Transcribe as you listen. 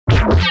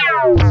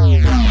We're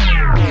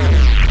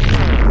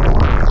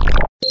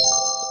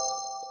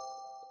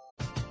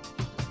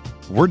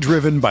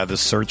driven by the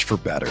search for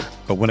better.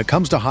 But when it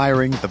comes to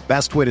hiring, the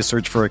best way to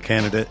search for a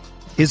candidate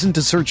isn't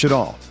to search at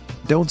all.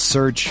 Don't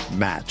search,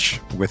 match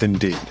with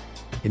Indeed.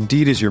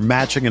 Indeed is your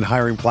matching and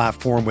hiring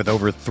platform with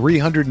over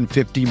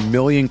 350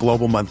 million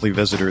global monthly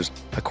visitors,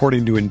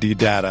 according to Indeed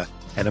data,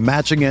 and a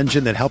matching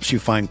engine that helps you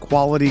find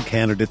quality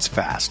candidates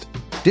fast.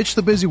 Ditch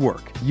the busy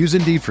work. Use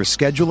Indeed for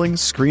scheduling,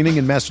 screening,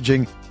 and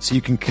messaging so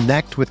you can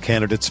connect with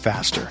candidates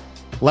faster.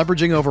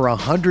 Leveraging over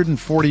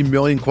 140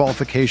 million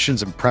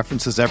qualifications and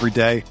preferences every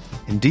day,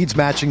 Indeed's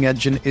matching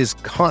engine is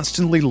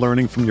constantly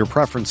learning from your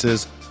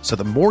preferences, so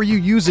the more you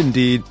use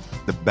Indeed,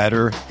 the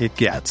better it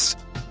gets.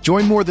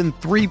 Join more than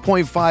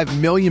 3.5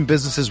 million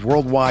businesses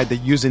worldwide that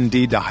use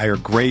Indeed to hire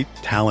great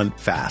talent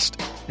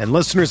fast. And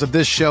listeners of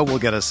this show will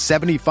get a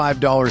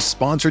 $75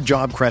 sponsored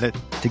job credit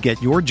to get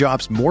your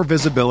jobs more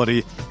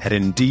visibility at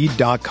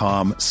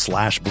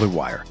Indeed.com/Blue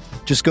Wire.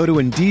 Just go to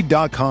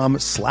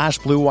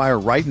Indeed.com/Blue Wire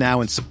right now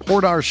and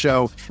support our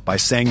show by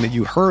saying that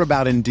you heard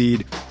about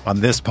Indeed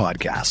on this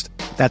podcast.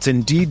 That's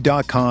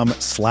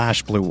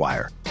Indeed.com/Blue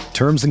Wire.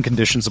 Terms and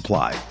conditions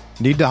apply.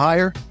 Need to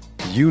hire?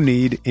 You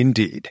need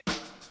Indeed.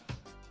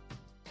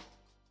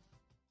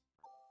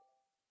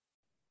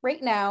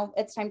 Right now,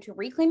 it's time to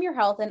reclaim your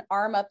health and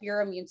arm up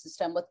your immune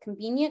system with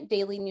convenient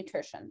daily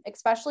nutrition,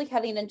 especially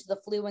heading into the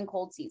flu and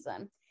cold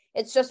season.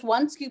 It's just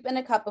one scoop in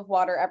a cup of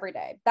water every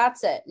day.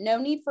 That's it. No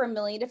need for a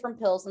million different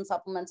pills and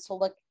supplements to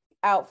look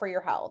out for your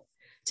health.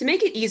 To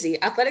make it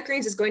easy, Athletic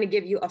Greens is going to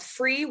give you a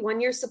free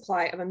 1-year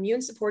supply of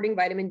immune-supporting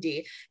vitamin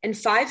D and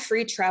 5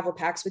 free travel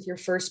packs with your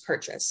first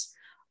purchase.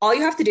 All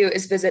you have to do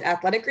is visit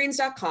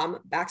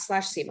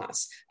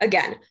athleticgreens.com/CMOS.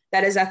 Again,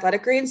 that is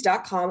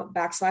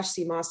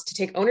athleticgreens.com/CMOS to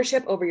take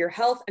ownership over your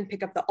health and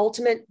pick up the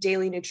ultimate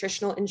daily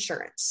nutritional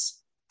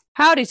insurance.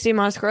 Howdy,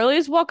 CMOS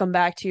girlies. Welcome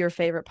back to your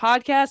favorite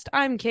podcast.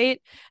 I'm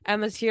Kate.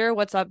 Emma's here.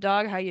 What's up,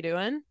 dog? How you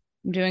doing?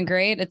 I'm doing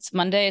great. It's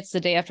Monday. It's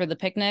the day after the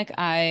picnic.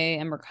 I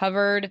am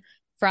recovered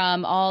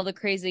from all the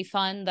crazy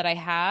fun that I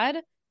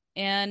had.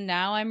 And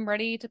now I'm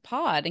ready to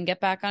pod and get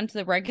back onto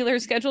the regular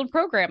scheduled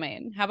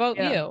programming. How about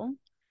you?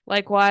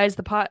 Likewise,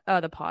 the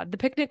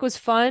picnic was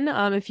fun.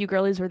 If you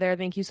girlies were there,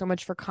 thank you so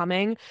much for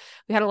coming.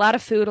 We had a lot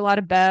of food, a lot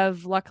of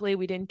bev. Luckily,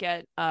 we didn't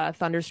get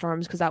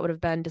thunderstorms because that would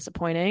have been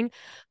disappointing.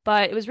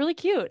 But it was really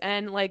cute.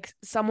 And like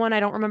someone,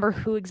 I don't remember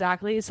who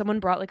exactly, someone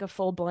brought like a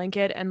full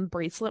blanket and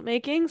bracelet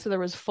making. So there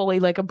was fully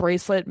like a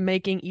bracelet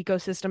making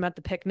ecosystem at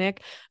the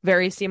picnic.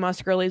 Very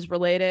CMOS girlies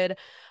related.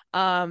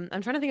 I'm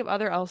trying to think of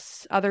other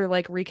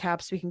like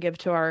recaps we can give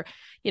to our,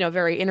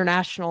 very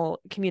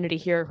international community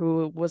here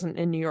who wasn't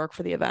in New York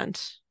for the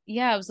event.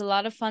 Yeah, it was a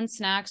lot of fun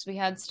snacks. We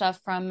had stuff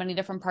from many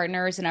different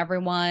partners and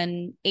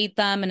everyone ate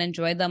them and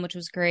enjoyed them, which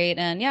was great.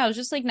 And yeah, it was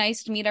just like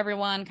nice to meet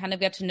everyone, kind of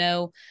get to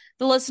know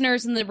the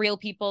listeners and the real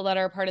people that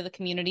are part of the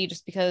community,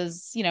 just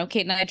because,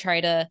 Kate and I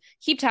try to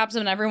keep tabs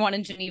on everyone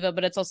in Geneva,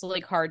 but it's also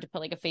like hard to put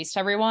like a face to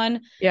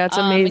everyone. Yeah, it's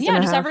amazing.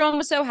 And just everyone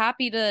was so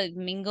happy to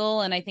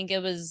mingle. And I think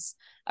it was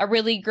a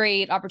really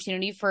great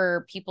opportunity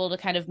for people to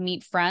kind of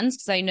meet friends,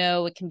 because I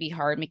know it can be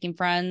hard making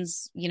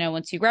friends,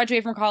 once you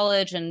graduate from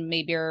college and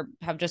maybe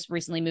have just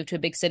recently moved to a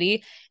big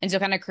city. And so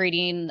kind of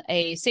creating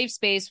a safe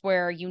space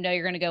where you're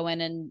going to go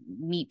in and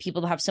meet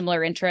people that have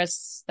similar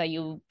interests that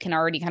you can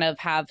already kind of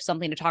have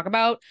something to talk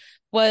about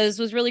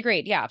was really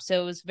great. Yeah.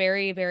 So it was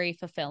very, very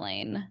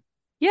fulfilling.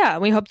 Yeah,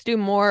 we hope to do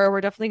more. We're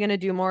definitely going to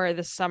do more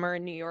this summer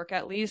in New York,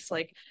 at least.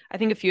 Like, I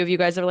think a few of you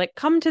guys are like,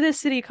 come to this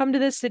city.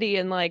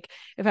 And like,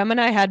 if Em and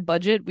I had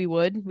budget,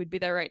 we'd be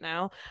there right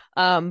now.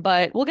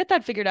 But we'll get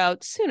that figured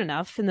out soon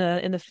enough. In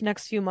the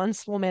next few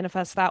months, we'll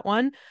manifest that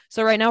one.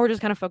 So right now we're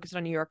just kind of focused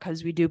on New York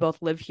because we do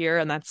both live here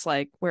and that's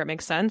like where it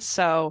makes sense.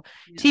 So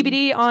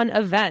TBD on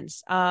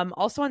events.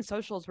 Also on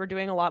socials, we're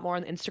doing a lot more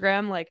on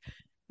Instagram. Like,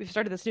 we've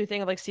started this new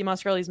thing of like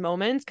CMOS Girlies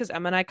Moments, because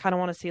Emma and I kind of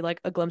want to see like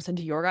a glimpse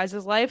into your guys'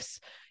 lives.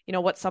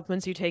 What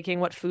supplements are you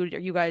taking? What food are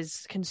you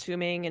guys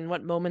consuming? And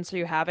what moments are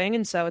you having?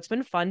 And so it's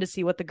been fun to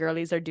see what the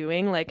girlies are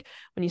doing. Like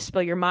when you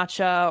spill your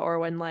matcha, or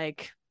when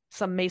like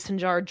some mason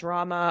jar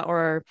drama,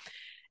 or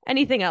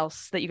anything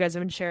else that you guys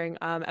have been sharing.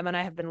 Emma and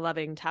I have been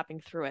loving tapping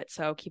through it.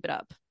 So keep it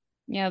up.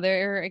 Yeah,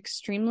 they're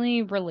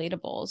extremely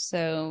relatable.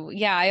 So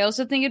yeah, I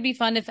also think it'd be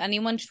fun if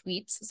anyone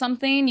tweets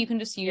something. You can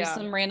just use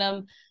some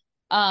random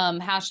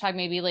hashtag,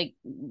 maybe like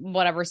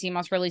whatever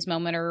CMOS release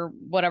moment or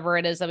whatever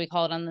it is that we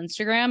call it on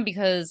Instagram,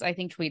 because I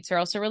think tweets are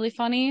also really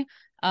funny.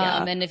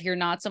 And if you're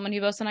not someone who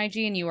posts on IG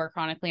and you are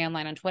chronically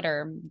online on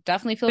Twitter,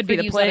 definitely feel free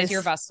to use that as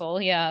your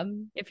vessel. Yeah.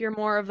 If you're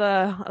more of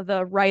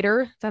the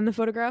writer than the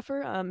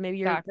photographer, maybe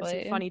you're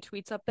some funny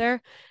tweets up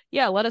there.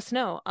 Yeah, let us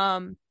know.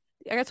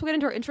 I guess we'll get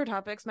into our intro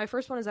topics. My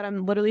first one is that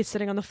I'm literally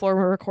sitting on the floor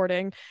when we're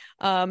recording.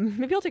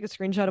 Maybe I'll take a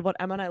screenshot of what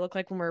Emma and I look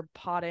like when we're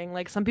potting.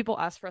 Like, some people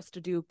ask for us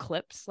to do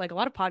clips. Like, a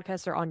lot of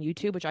podcasts are on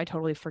YouTube, which I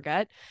totally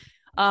forget.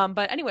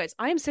 But anyways,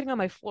 I am sitting on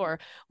my floor.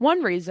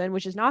 One reason,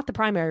 which is not the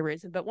primary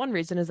reason, but one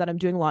reason is that I'm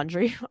doing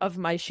laundry of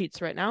my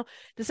sheets right now.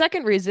 The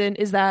second reason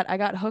is that I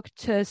got hooked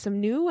to some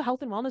new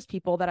health and wellness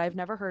people that I've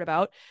never heard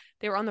about.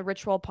 They were on the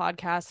Ritual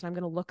podcast, and I'm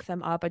going to look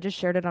them up. I just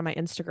shared it on my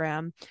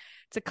Instagram.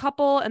 It's a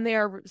couple, and they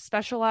are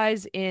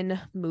specialize in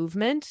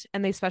movement,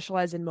 and they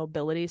specialize in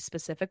mobility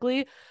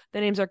specifically.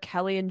 The names are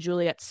Kelly and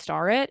Juliet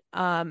Starrett.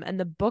 And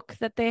the book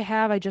that they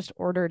have, I just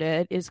ordered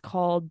it, is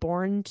called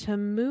Born to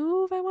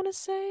Move, I want to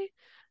say,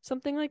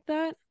 something like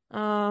that.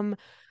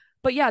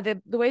 But yeah,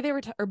 the way they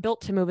were are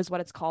built to move is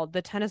what it's called.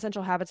 The 10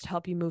 essential habits to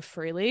help you move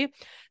freely.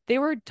 They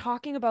were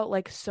talking about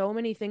like so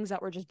many things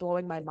that were just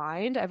blowing my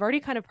mind. I've already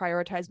kind of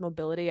prioritized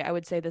mobility, I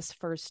would say, this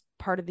first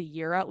part of the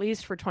year, at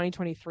least for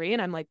 2023.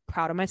 And I'm like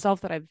proud of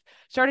myself that I've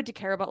started to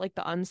care about like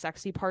the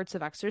unsexy parts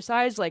of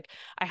exercise. Like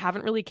I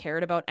haven't really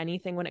cared about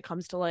anything when it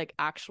comes to like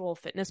actual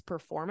fitness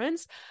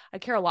performance. I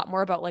care a lot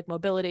more about like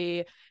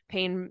mobility,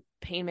 pain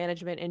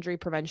management, injury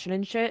prevention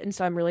and shit. And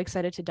so I'm really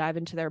excited to dive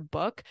into their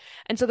book.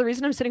 And so the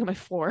reason I'm sitting on my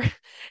floor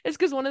is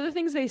because one of the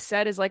things they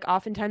said is like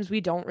oftentimes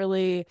we don't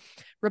really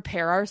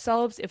repair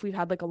ourselves if we've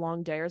had like a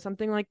long day or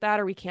something like that,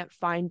 or we can't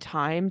find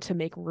time to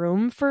make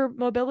room for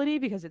mobility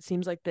because it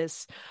seems like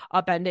this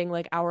upending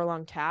like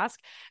hour-long task.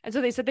 And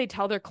so they said they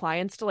tell their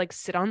clients to like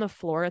sit on the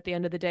floor at the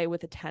end of the day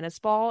with a tennis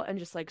ball and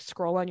just like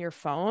scroll on your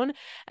phone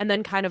and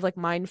then kind of like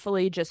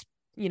mindfully just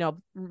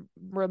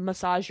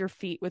massage your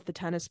feet with the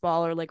tennis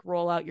ball or like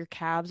roll out your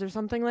calves or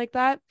something like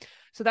that.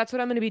 So that's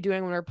what I'm going to be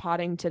doing when we're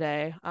potting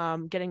today.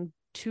 Getting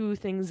two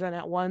things in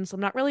at once.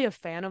 I'm not really a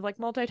fan of like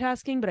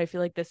multitasking, but I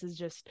feel like this is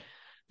just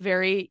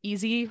very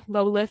easy,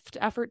 low lift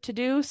effort to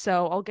do.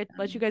 So I'll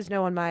let you guys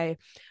know on my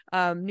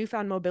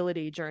newfound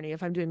mobility journey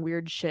if I'm doing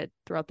weird shit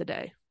throughout the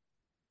day.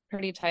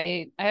 Pretty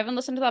tight. I haven't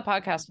listened to that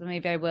podcast, but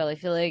maybe I will. I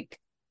feel like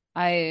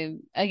I,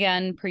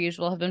 again, per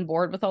usual, have been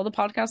bored with all the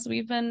podcasts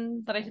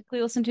that I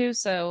typically listen to.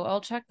 So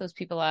I'll check those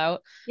people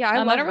out. Yeah,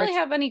 I don't really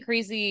have any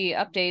crazy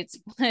updates,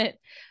 but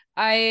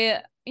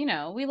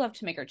we love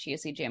to make our chia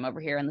seed jam over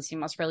here in the Sea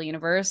Moss Friendly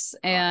universe.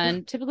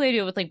 And typically I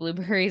do it with like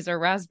blueberries or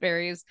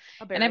raspberries.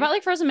 And I bought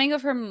like frozen mango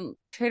from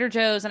Trader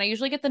Joe's, and I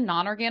usually get the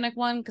non-organic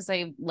one because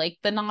I like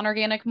the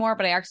non-organic more,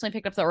 but I accidentally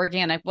picked up the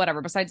organic,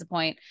 whatever, besides the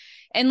point.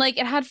 And like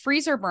it had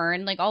freezer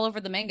burn like all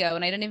over the mango,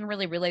 and I didn't even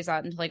really realize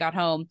that until I got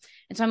home.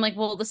 And so I'm like,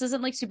 well, this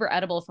isn't like super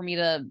edible for me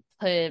to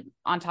put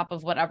on top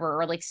of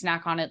whatever or like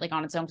snack on it like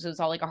on its own because it was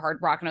all like a hard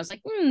rock. And I was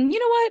like, you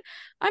know what?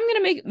 I'm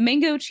gonna make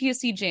mango chia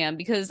seed jam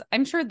because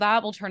I'm sure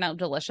that will turn out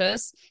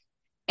delicious.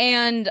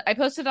 And I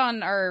posted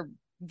on our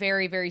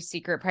very, very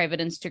secret private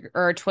Instagram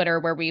or Twitter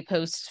where we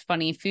post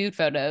funny food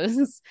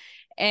photos.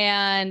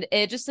 And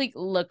it just like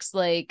looks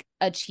like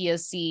a chia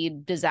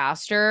seed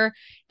disaster.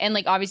 And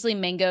like obviously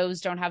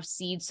mangoes don't have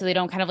seeds, so they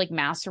don't kind of like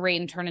macerate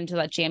and turn into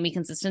that jammy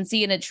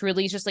consistency. And it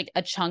truly is just like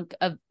a chunk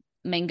of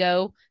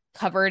mango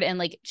covered in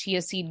like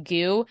chia seed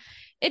goo.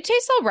 It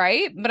tastes all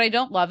right, but I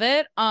don't love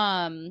it.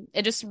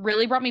 It just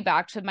really brought me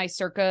back to my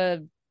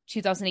circa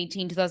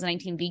 2018,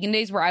 2019 vegan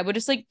days where I would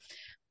just like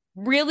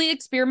really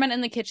experiment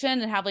in the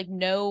kitchen and have like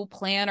no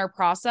plan or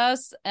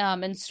process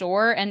in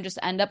store and just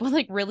end up with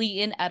like really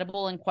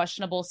inedible and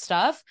questionable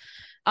stuff.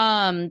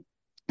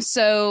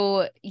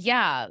 So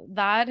yeah,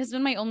 that has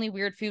been my only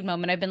weird food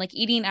moment. I've been like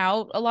eating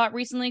out a lot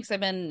recently because I've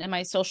been in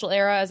my social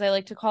era, as I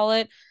like to call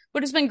it,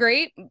 which has been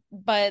great,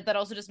 but that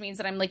also just means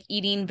that I'm like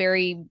eating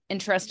very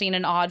interesting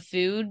and odd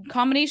food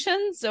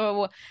combinations.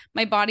 So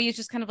my body is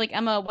just kind of like,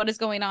 Emma, what is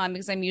going on?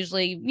 Because I'm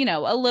usually,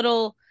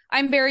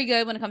 I'm very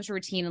good when it comes to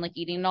routine and like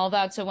eating and all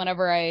that. So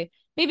whenever I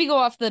maybe go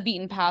off the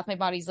beaten path, my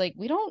body's like,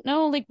 we don't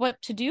know like what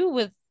to do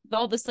with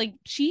all this like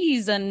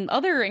cheese and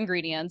other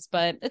ingredients,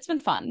 but it's been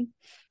fun.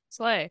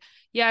 Slay.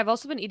 Yeah, I've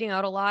also been eating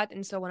out a lot.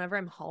 And so whenever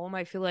I'm home,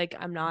 I feel like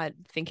I'm not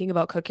thinking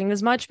about cooking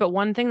as much. But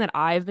one thing that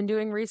I've been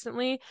doing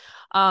recently,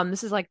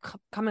 this is like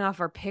coming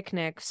off our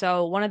picnic.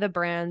 So one of the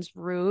brands,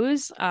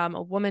 Ruse,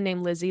 a woman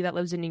named Lizzie that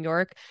lives in New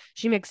York,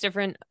 she makes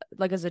different,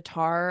 like a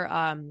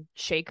za'atar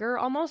shaker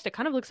almost. It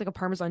kind of looks like a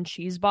Parmesan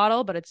cheese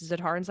bottle, but it's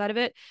za'atar inside of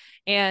it.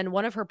 And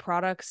one of her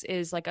products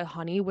is like a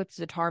honey with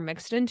za'atar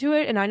mixed into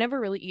it. And I never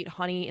really eat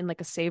honey in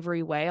like a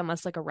savory way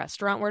unless like a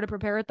restaurant were to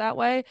prepare it that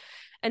way.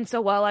 And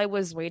so while I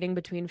was waiting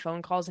between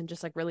phone calls and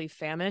just like really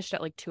famished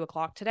at like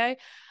 2:00 today,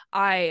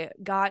 I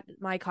got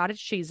my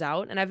cottage cheese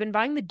out, and I've been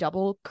buying the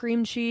double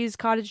cream cheese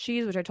cottage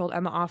cheese, which I told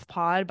Emma off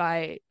pod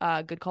by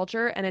Good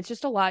Culture. And it's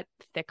just a lot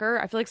thicker.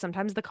 I feel like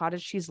sometimes the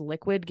cottage cheese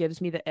liquid gives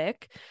me the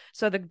ick.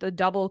 So the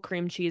double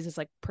cream cheese is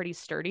like pretty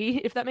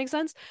sturdy, if that makes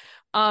sense.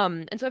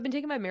 And so I've been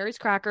taking my Mary's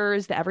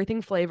crackers, the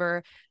everything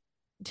flavor,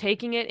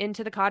 taking it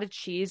into the cottage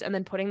cheese and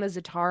then putting the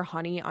za'atar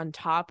honey on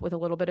top with a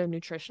little bit of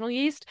nutritional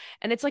yeast,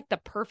 and it's like the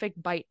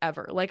perfect bite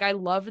ever. Like I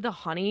love the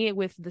honey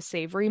with the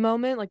savory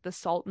moment, like the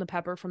salt and the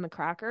pepper from the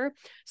cracker.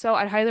 So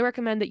I'd highly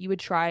recommend that you would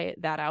try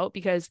that out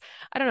because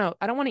I don't know,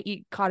 I don't want to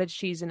eat cottage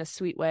cheese in a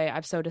sweet way.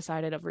 I've so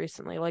decided of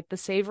recently, like the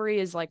savory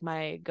is like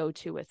my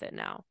go-to with it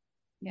now.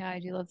 Yeah, I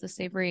do love the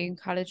savory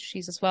cottage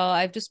cheese as well.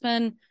 I've just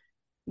been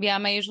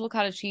my usual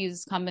cottage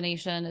cheese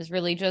combination is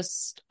really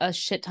just a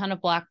shit ton of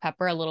black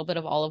pepper, a little bit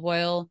of olive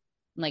oil,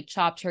 like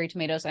chopped cherry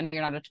tomatoes. I know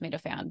you're not a tomato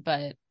fan,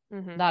 but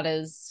that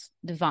is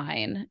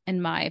divine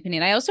in my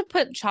opinion. I also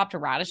put chopped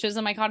radishes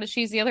in my cottage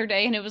cheese the other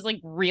day and it was like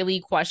really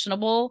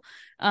questionable.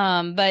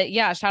 But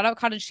yeah, shout out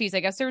cottage cheese.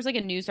 I guess there was like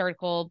a news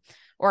article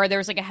or there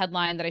was like a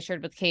headline that I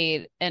shared with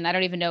Kate and I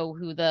don't even know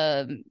who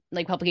the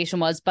like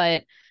publication was,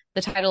 but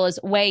the title is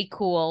Way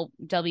Cool,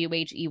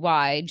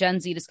 WHEY.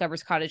 Gen Z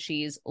discovers cottage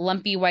cheese.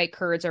 Lumpy white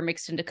curds are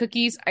mixed into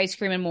cookies, ice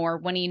cream, and more,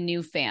 winning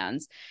new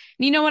fans.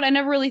 And you know what? I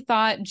never really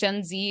thought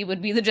Gen Z would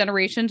be the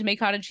generation to make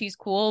cottage cheese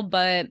cool,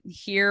 but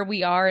here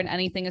we are and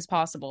anything is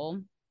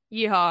possible.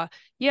 Yeah.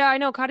 Yeah, I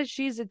know cottage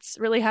cheese, it's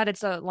really had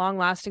its a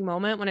long-lasting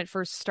moment. When it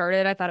first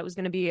started, I thought it was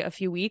going to be a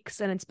few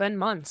weeks, and it's been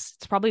months.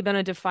 It's probably been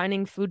a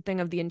defining food thing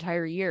of the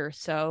entire year.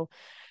 So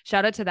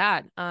shout out to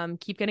that.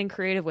 Keep getting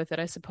creative with it,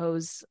 I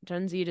suppose.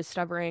 Gen Z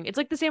discovering, it's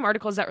like the same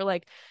articles that were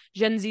like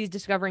Gen Z's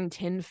discovering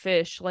tinned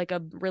fish, like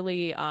a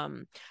really a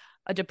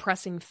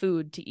depressing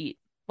food to eat.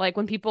 Like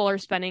when people are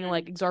spending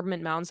like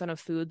exorbitant amounts on a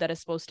food that is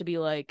supposed to be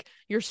like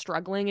you're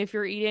struggling if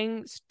you're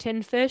eating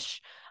tinned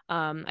fish.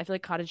 I feel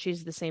like cottage cheese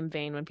is the same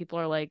vein when people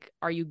are like,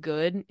 are you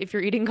good if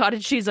you're eating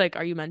cottage cheese? Like,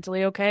 are you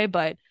mentally okay?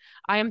 But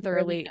I am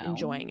thoroughly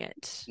enjoying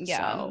it. Yeah.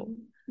 So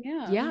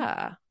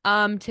yeah.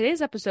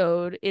 Today's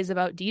episode is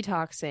about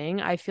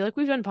detoxing. I feel like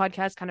we've done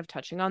podcasts kind of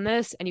touching on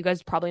this, and you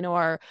guys probably know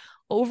our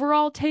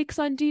overall takes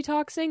on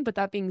detoxing. But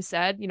that being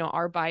said, you know,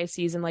 our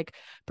biases and like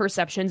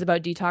perceptions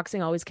about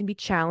detoxing always can be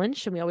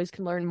challenged, and we always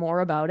can learn more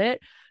about it.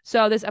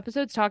 So this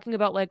episode's talking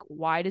about like,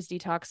 why does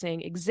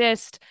detoxing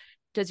exist?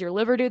 Does your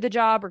liver do the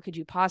job, or could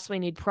you possibly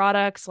need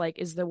products? Like,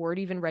 is the word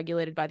even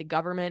regulated by the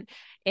government?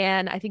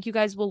 And I think you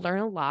guys will learn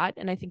a lot.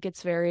 And I think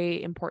it's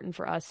very important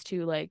for us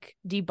to like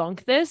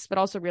debunk this, but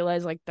also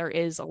realize like there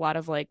is a lot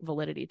of like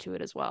validity to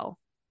it as well.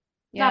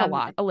 Yeah. Not a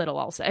lot, a little,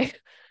 I'll say.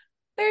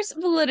 There's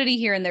validity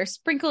here and there,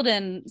 sprinkled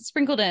in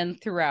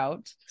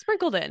throughout.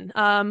 Sprinkled in.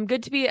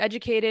 Good to be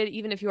educated,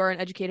 even if you are an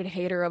educated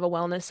hater of a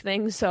wellness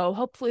thing. So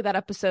hopefully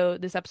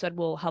this episode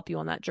will help you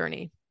on that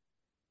journey.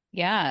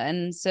 Yeah.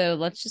 And so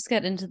let's just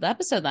get into the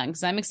episode then,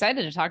 because I'm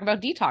excited to talk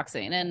about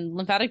detoxing and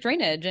lymphatic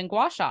drainage and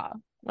gua sha.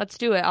 Let's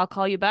do it. I'll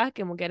call you back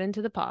and we'll get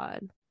into the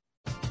pod.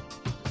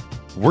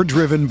 We're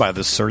driven by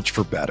the search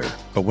for better.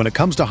 But when it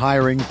comes to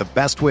hiring, the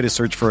best way to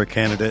search for a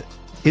candidate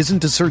isn't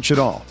to search at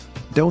all.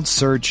 Don't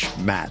search,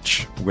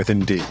 match with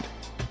Indeed.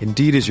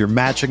 Indeed is your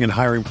matching and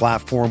hiring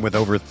platform with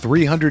over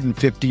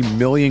 350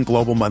 million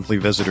global monthly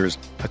visitors,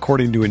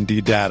 according to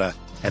Indeed data,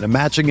 and a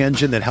matching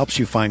engine that helps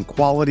you find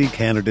quality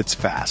candidates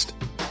fast.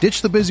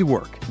 Ditch the busy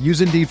work.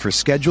 Use Indeed for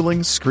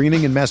scheduling,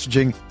 screening, and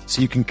messaging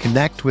so you can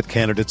connect with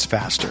candidates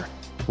faster.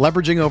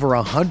 Leveraging over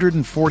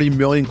 140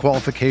 million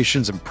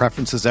qualifications and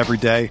preferences every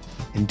day,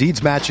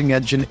 Indeed's matching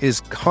engine is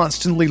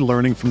constantly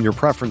learning from your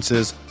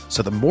preferences,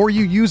 so the more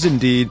you use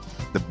Indeed,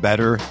 the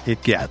better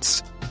it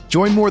gets.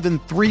 Join more than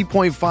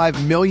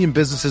 3.5 million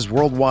businesses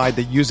worldwide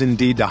that use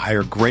Indeed to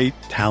hire great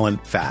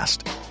talent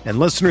fast. And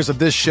listeners of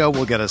this show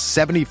will get a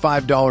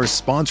 $75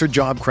 sponsored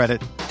job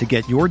credit to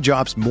get your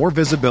jobs more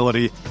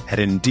visibility at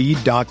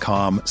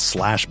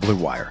Indeed.com/Blue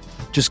Wire.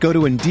 Just go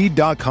to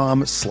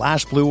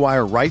Indeed.com/Blue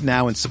Wire right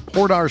now and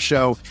support our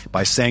show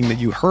by saying that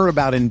you heard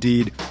about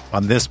Indeed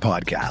on this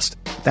podcast.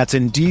 That's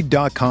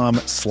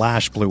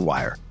Indeed.com/Blue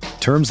Wire.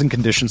 Terms and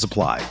conditions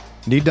apply.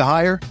 Need to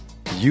hire?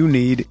 You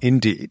need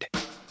Indeed.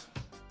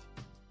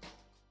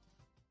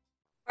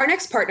 Our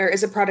next partner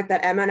is a product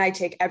that Emma and I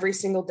take every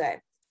single day.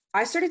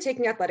 I started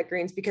taking Athletic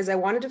Greens because I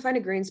wanted to find a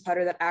greens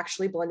powder that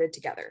actually blended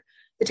together.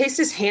 The taste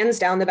is hands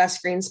down the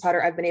best greens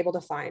powder I've been able to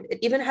find. It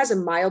even has a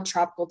mild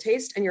tropical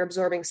taste, and you're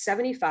absorbing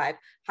 75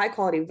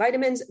 high-quality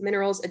vitamins,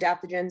 minerals,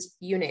 adaptogens,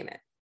 you name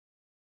it.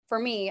 For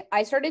me,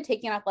 I started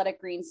taking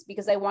Athletic Greens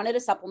because I wanted a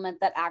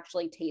supplement that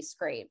actually tastes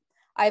great.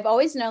 I've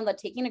always known that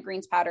taking a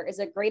greens powder is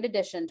a great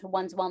addition to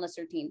one's wellness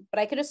routine, but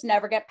I could just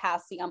never get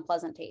past the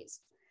unpleasant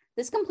taste.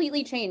 This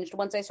completely changed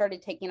once I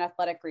started taking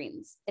Athletic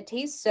Greens. It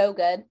tastes so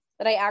good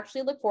that I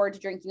actually look forward to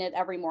drinking it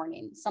every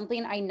morning,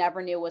 something I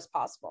never knew was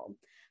possible.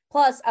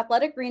 Plus,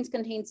 Athletic Greens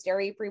contains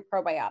dairy-free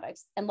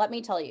probiotics, and let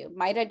me tell you,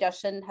 my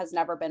digestion has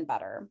never been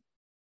better.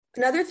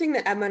 Another thing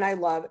that Emma and I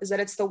love is that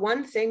it's the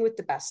one thing with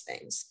the best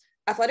things.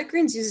 Athletic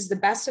Greens uses the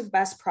best of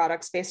best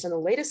products based on the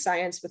latest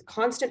science with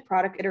constant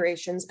product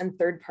iterations and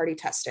third-party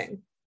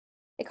testing.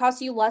 It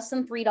costs you less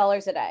than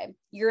 $3 a day.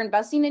 You're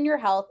investing in your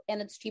health,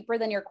 and it's cheaper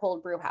than your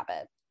cold brew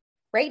habit.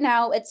 Right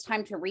now, it's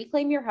time to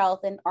reclaim your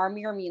health and arm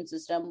your immune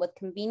system with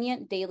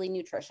convenient daily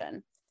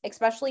nutrition,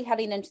 especially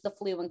heading into the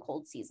flu and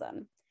cold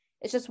season.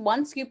 It's just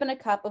one scoop in a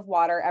cup of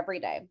water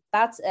every day.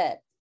 That's it.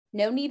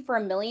 No need for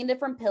a million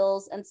different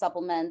pills and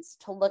supplements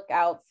to look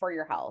out for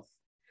your health.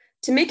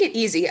 To make it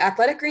easy,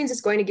 Athletic Greens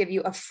is going to give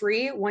you a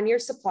free 1-year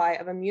supply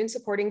of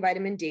immune-supporting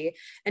vitamin D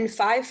and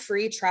 5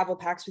 free travel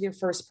packs with your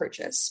first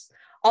purchase.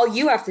 All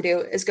you have to do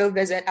is go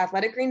visit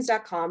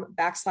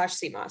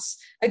athleticgreens.com/CMOS.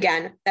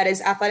 Again, that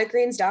is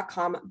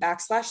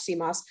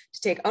athleticgreens.com/CMOS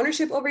to take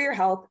ownership over your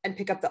health and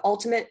pick up the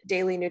ultimate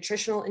daily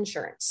nutritional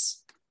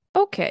insurance.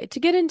 Okay,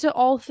 to get into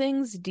all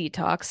things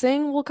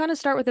detoxing, we'll kind of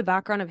start with the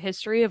background of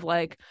history of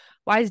like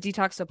Why is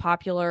detox so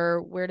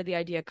popular? Where did the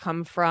idea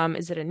come from?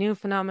 Is it a new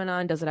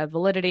phenomenon? Does it have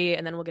validity?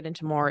 And then we'll get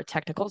into more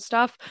technical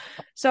stuff.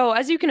 So,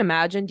 as you can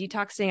imagine,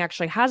 detoxing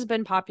actually has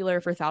been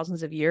popular for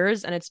thousands of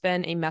years, and it's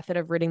been a method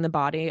of ridding the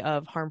body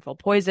of harmful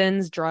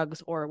poisons,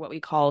 drugs, or what we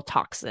call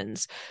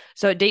toxins.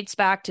 So, it dates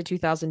back to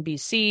 2000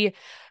 BC.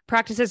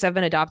 Practices have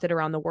been adopted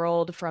around the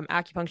world, from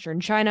acupuncture in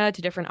China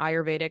to different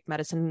Ayurvedic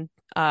medicine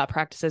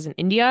practices in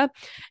India.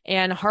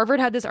 And Harvard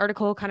had this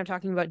article kind of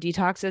talking about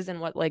detoxes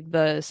and what like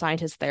the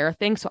scientists there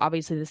think. So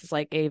obviously this is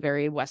like a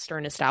very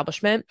Western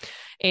establishment.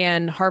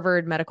 And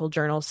Harvard Medical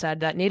Journal said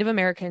that Native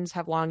Americans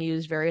have long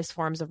used various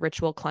forms of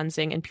ritual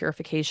cleansing and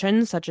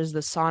purification, such as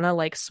the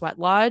sauna-like sweat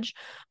lodge.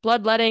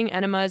 Bloodletting,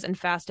 enemas, and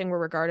fasting were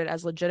regarded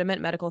as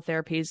legitimate medical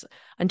therapies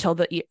until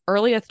the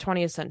early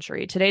 20th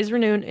century. Today's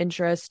renewed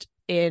interest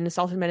in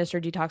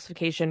self-administered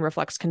detoxification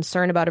reflects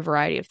concern about a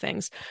variety of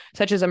things,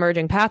 such as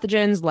emerging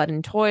pathogens, lead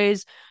in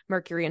toys,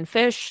 mercury in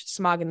fish,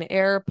 smog in the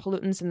air,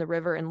 pollutants in the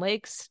river and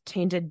lakes,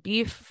 tainted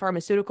beef,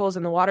 pharmaceuticals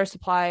in the water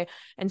supply,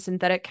 and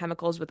synthetic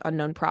chemicals with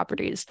unknown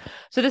properties.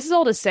 So this is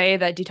all to say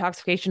that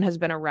detoxification has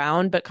been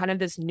around, but kind of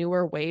this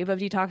newer wave of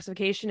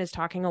detoxification is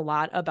talking a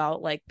lot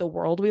about like the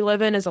world we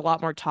live in is a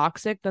lot more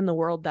toxic than the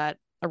world that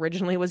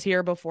originally was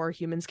here before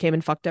humans came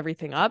and fucked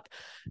everything up.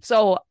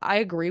 So I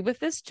agree with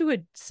this to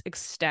an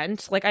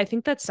extent. Like, I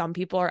think that some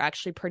people are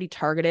actually pretty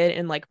targeted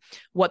in like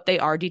what they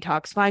are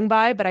detoxifying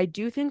by. But I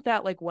do think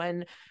that like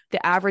when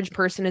the average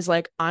person is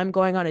like, I'm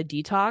going on a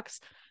detox,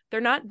 they're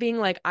not being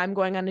like, I'm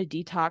going on a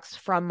detox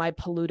from my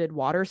polluted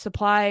water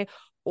supply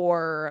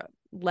or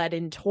lead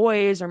in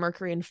toys or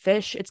mercury in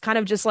fish. It's kind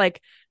of just like,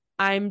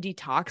 I'm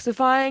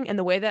detoxifying. And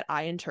the way that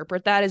I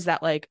interpret that is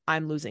that like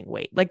I'm losing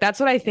weight. Like that's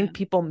what I think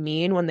people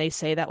mean when they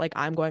say that like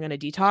I'm going on a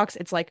detox.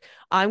 It's like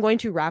I'm going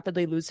to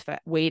rapidly lose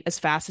weight as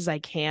fast as I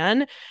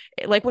can.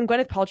 Like when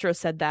Gwyneth Paltrow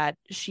said that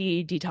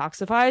she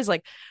detoxifies,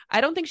 like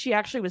I don't think she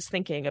actually was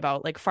thinking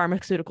about like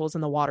pharmaceuticals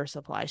in the water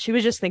supply. She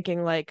was just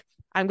thinking like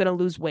I'm going to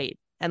lose weight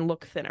and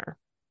look thinner.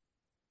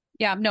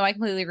 Yeah, no, I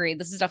completely agree.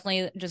 This is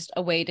definitely just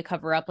a way to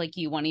cover up like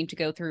you wanting to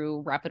go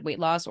through rapid weight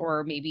loss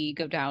or maybe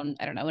go down,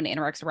 I don't know, an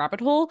anorexia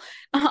rabbit hole.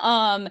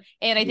 And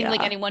I think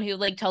like anyone who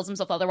like tells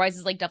himself otherwise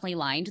is like definitely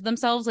lying to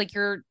themselves. Like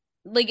you're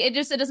like it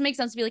doesn't make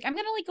sense to be like, I'm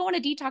gonna like go on a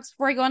detox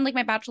before I go on like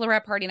my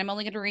bachelorette party and I'm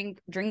only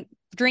gonna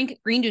drink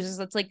green juices.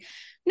 That's like,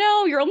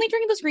 no, you're only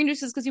drinking those green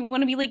juices because you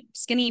want to be like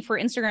skinny for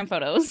Instagram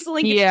photos.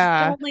 Like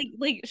don't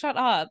like shut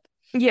up.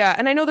 Yeah,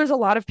 and I know there's a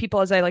lot of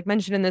people, as I like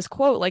mentioned in this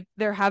quote, like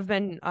there have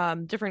been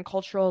different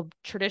cultural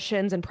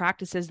traditions and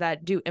practices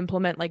that do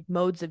implement like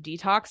modes of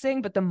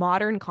detoxing, but the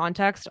modern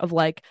context of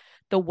like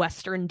the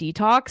Western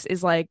detox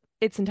is like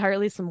it's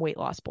entirely some weight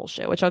loss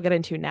bullshit, which I'll get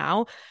into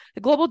now.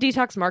 The global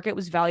detox market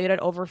was valued at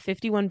over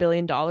 $51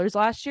 billion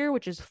last year,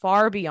 which is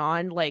far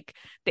beyond like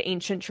the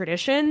ancient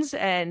traditions.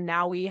 And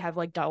now we have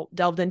like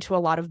delved into a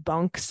lot of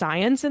bunk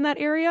science in that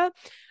area.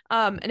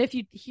 And if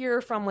you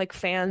hear from like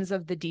fans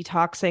of the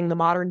detoxing, the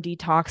modern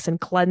detox and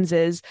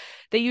cleanses,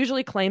 they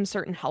usually claim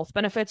certain health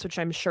benefits, which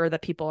I'm sure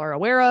that people are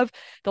aware of.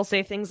 They'll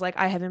say things like,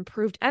 I have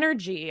improved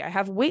energy, I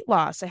have weight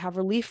loss, I have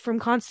relief from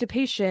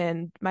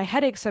constipation, my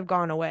headaches have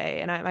gone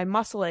away, and my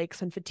muscle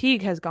aches and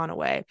fatigue has gone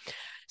away.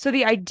 So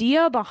the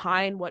idea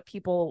behind what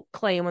people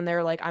claim when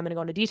they're like, I'm going to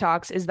go on a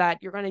detox is that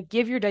you're going to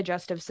give your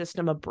digestive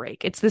system a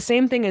break. It's the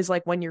same thing as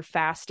like when you're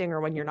fasting or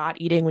when you're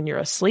not eating, when you're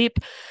asleep,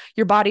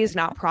 your body is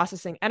not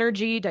processing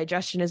energy.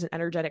 Digestion is an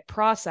energetic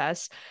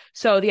process.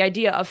 So the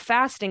idea of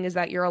fasting is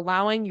that you're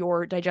allowing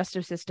your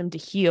digestive system to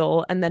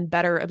heal and then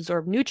better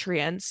absorb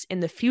nutrients in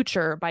the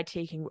future by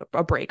taking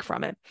a break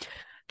from it.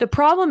 The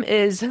problem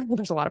is, well,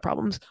 there's a lot of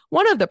problems.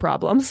 One of the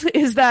problems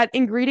is that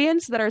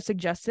ingredients that are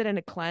suggested in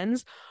a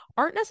cleanse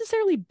aren't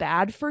necessarily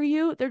bad for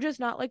you. They're just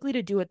not likely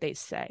to do what they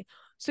say.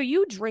 So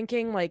you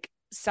drinking like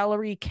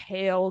celery,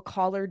 kale,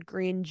 collard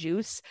green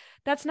juice,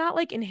 that's not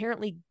like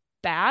inherently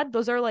bad.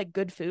 Those are like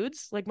good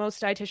foods. Like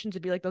most dietitians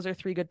would be like, those are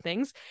 3 good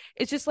things.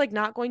 It's just like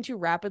not going to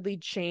rapidly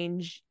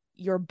change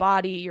your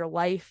body, your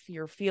life,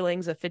 your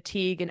feelings of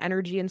fatigue and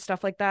energy and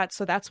stuff like that.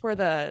 So that's where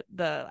the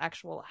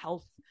actual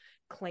health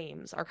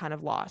claims are kind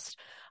of lost.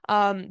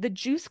 The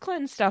juice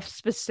cleanse stuff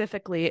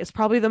specifically is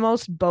probably the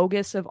most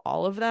bogus of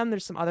all of them.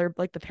 There's some other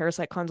like the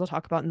parasite cleanse I'll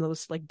talk about in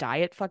those like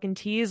diet fucking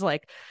teas.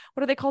 Like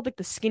what are they called? Like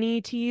the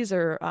skinny teas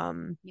or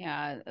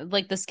yeah,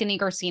 like the skinny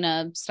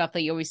Garcina stuff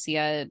that you always see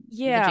at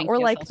or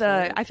like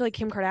I feel like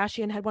Kim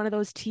Kardashian had one of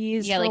those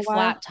teas. Yeah, like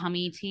flat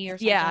tummy tea or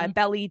something. Yeah,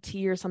 belly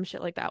tea or some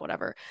shit like that,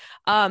 whatever.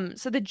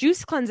 So the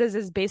juice cleanses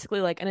is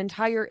basically like an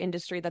entire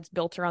industry that's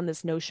built around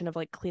this notion of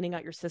like cleaning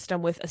out your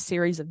system with a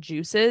series of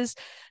juices.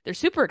 They're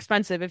super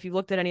expensive if you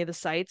looked at any of the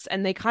sites,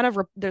 and they kind of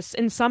there's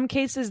in some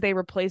cases they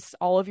replace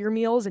all of your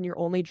meals and you're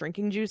only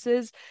drinking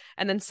juices,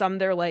 and then some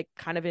they're like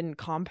kind of in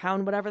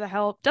compound whatever the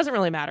hell. Doesn't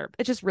really matter.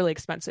 It's just really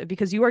expensive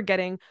because you are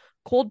getting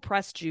cold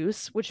pressed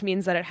juice, which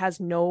means that it has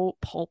no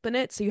pulp in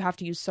it, so you have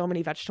to use so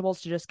many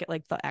vegetables to just get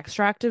like the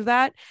extract of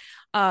that.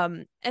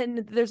 And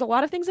there's a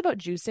lot of things about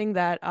juicing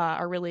that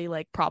are really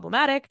like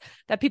problematic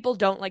that people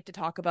don't like to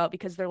talk about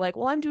because they're like,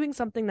 well, I'm doing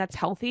something that's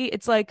healthy.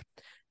 It's like,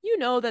 you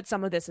know that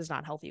some of this is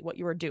not healthy, what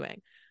you are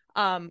doing.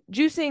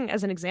 Juicing,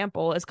 as an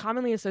example, is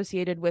commonly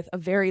associated with a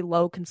very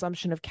low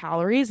consumption of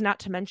calories, not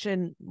to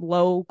mention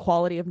low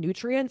quality of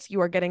nutrients.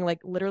 You are getting like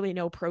literally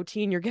no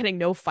protein, you're getting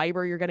no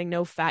fiber, you're getting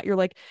no fat,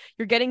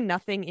 you're getting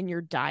nothing in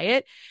your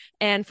diet.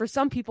 And for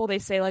some people, they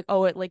say like,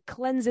 oh, it like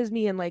cleanses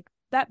me, and like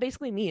that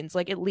basically means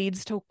like it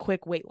leads to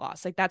quick weight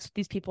loss. Like that's what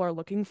these people are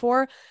looking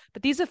for.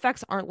 But these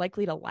effects aren't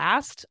likely to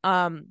last.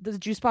 Those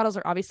juice bottles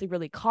are obviously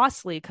really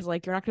costly because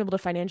like you're not gonna be able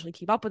to financially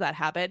keep up with that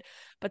habit.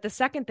 But the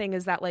second thing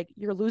is that like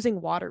you're losing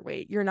water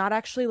weight. You're not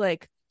actually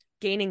like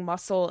gaining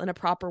muscle in a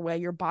proper way.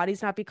 Your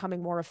body's not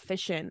becoming more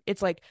efficient.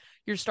 It's like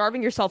you're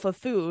starving yourself of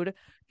food.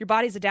 Your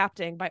body's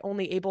adapting by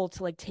only able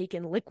to like take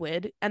in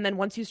liquid. And then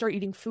once you start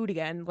eating food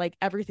again, like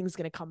everything's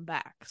going to come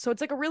back. So it's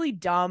like a really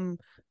dumb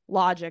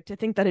logic to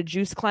think that a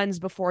juice cleanse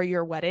before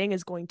your wedding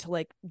is going to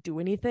like do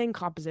anything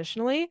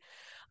compositionally.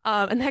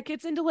 And that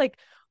gets into like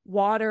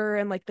water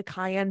and like the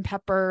cayenne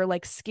pepper,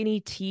 like skinny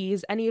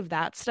teas, any of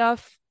that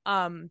stuff.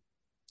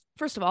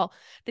 First of all,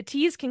 the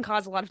teas can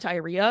cause a lot of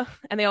diarrhea,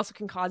 and they also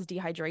can cause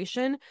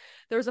dehydration.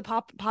 There was a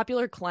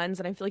popular cleanse,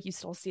 and I feel like you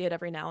still see it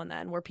every now and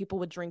then, where people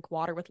would drink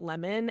water with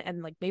lemon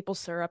and like maple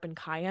syrup and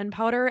cayenne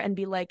powder and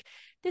be like,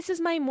 this is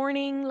my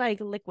morning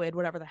like liquid,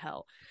 whatever the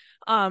hell.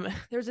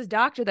 There's this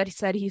doctor that he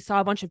said he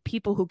saw a bunch of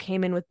people who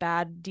came in with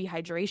bad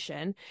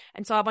dehydration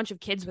and saw a bunch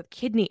of kids with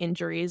kidney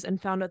injuries and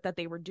found out that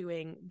they were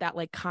doing that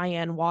like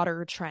cayenne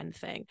water trend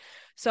thing.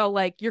 So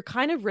like you're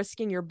kind of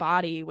risking your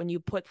body when you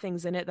put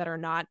things in it that are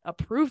not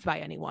approved by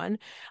anyone.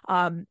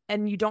 And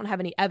you don't have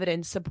any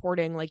evidence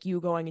supporting like you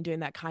going and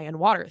doing that cayenne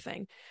water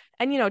thing.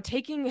 And, you know,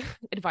 taking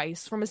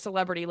advice from a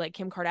celebrity like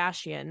Kim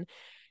Kardashian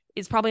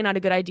is probably not a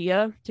good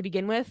idea to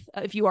begin with.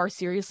 If you are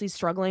seriously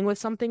struggling with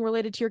something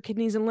related to your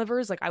kidneys and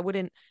livers, like I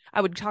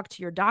would talk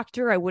to your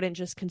doctor. I wouldn't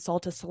just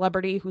consult a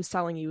celebrity who's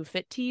selling you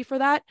fit tea for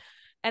that.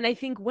 And I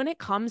think when it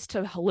comes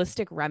to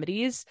holistic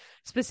remedies,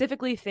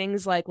 specifically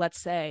things like,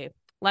 let's say,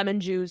 lemon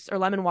juice or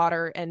lemon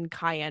water and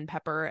cayenne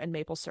pepper and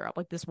maple syrup,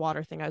 like this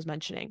water thing I was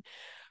mentioning,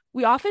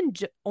 we often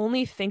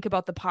only think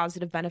about the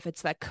positive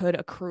benefits that could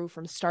accrue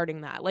from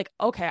starting that. Like,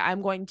 okay,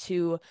 I'm going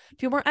to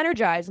feel more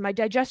energized, my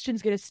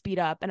digestion's going to speed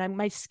up, and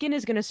my skin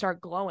is going to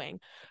start glowing.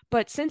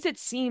 But since it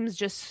seems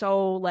just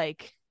so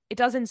like, it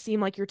doesn't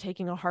seem like you're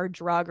taking a hard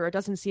drug, or it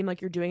doesn't seem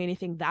like you're doing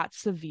anything that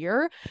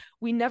severe,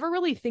 we never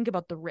really think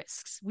about the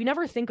risks. We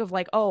never think of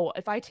like, oh,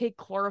 if I take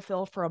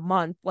chlorophyll for a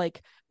month,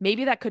 like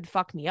maybe that could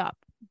fuck me up.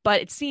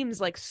 But it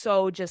seems like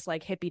so just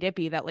like hippy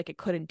dippy that like it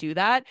couldn't do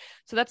that.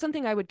 So that's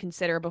something I would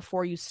consider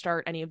before you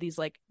start any of these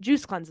like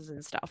juice cleanses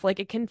and stuff. Like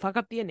it can fuck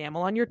up the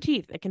enamel on your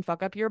teeth. It can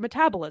fuck up your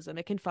metabolism.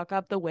 It can fuck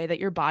up the way that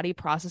your body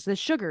processes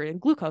sugar and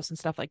glucose and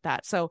stuff like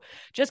that. So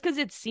just because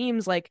it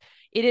seems like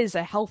it is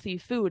a healthy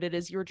food, it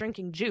is you're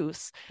drinking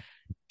juice,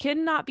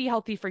 cannot be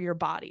healthy for your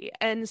body.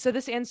 And so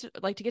this answer,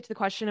 like to get to the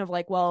question of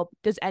like, well,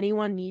 does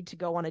anyone need to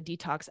go on a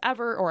detox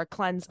ever or a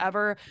cleanse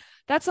ever?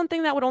 That's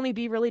something that would only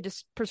be really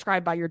just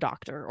prescribed by your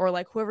doctor or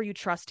like whoever you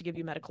trust to give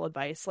you medical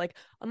advice. Like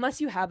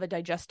unless you have a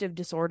digestive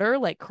disorder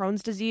like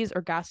Crohn's disease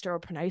or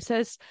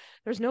gastroparesis,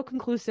 there's no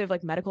conclusive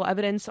like medical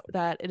evidence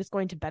that it is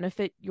going to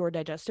benefit your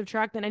digestive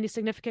tract in any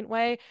significant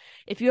way.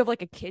 If you have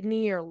like a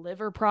kidney or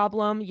liver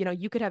problem, you know,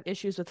 you could have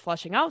issues with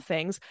flushing out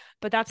things,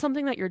 but that's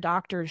something that your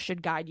doctor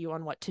should guide you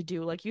on what to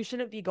do. Like you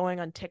shouldn't be going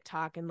on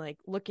TikTok and like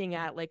looking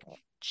at like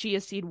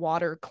chia seed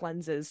water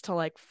cleanses to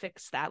like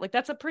fix that. Like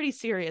that's a pretty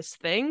serious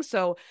thing.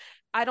 So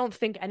I don't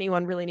think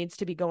anyone really needs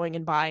to be going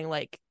and buying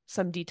like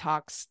some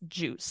detox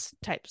juice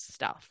type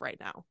stuff right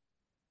now.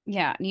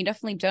 Yeah, and you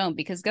definitely don't,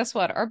 because guess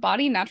what? Our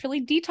body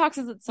naturally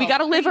detoxes itself. We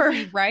got a liver,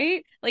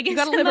 right? Like we it's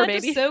got a liver,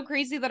 baby. Just so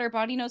crazy that our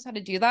body knows how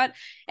to do that.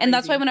 And Crazy.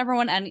 That's why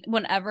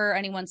whenever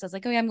anyone says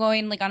like, "Oh, yeah, I'm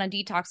going like on a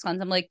detox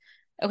cleanse," I'm like,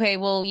 okay,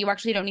 well, you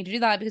actually don't need to do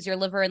that because your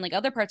liver and like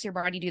other parts of your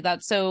body do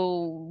that.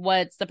 So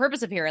what's the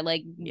purpose of here?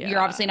 Like you're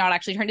obviously not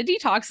actually trying to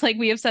detox, like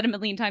we have said a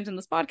million times in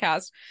this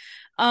podcast.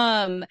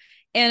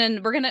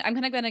 And I'm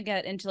kind of gonna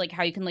get into like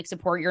how you can like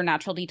support your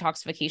natural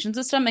detoxification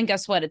system. And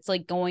guess what? It's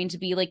like going to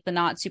be like the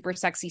not super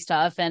sexy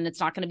stuff, and it's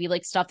not going to be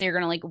like stuff that you're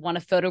gonna like want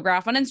to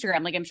photograph on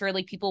Instagram. Like I'm sure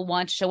like people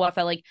want to show off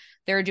that like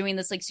they're doing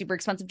this like super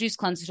expensive juice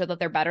cleanse to show that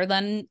they're better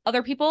than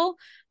other people.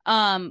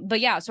 But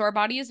yeah, so our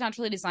body is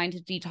naturally designed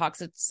to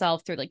detox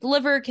itself through like the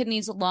liver,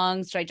 kidneys,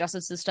 lungs,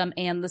 digestive system,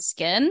 and the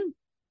skin.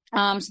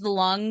 So the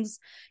lungs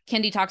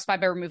can detoxify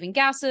by removing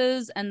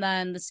gases, and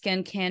then the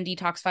skin can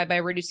detoxify by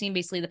reducing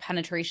basically the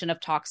penetration of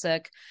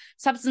toxic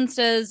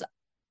substances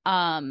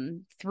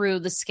through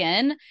the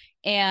skin.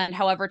 And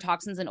however,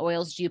 toxins and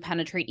oils do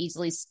penetrate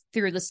easily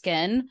through the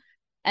skin.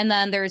 And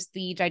then there's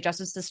the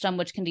digestive system,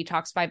 which can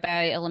detoxify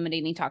by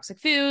eliminating toxic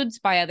foods,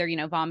 by either,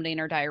 vomiting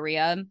or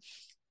diarrhea.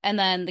 And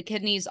then the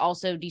kidneys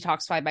also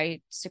detoxify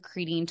by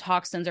secreting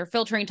toxins or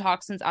filtering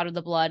toxins out of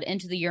the blood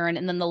into the urine.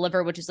 And then the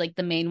liver, which is like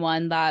the main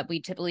one that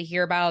we typically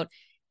hear about,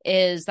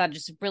 is that it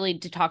just really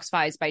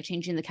detoxifies by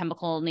changing the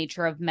chemical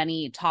nature of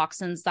many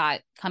toxins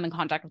that come in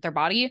contact with our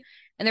body.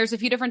 And there's a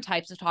few different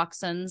types of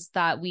toxins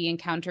that we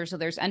encounter. So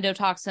there's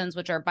endotoxins,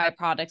 which are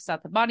byproducts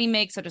that the body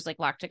makes, such as like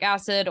lactic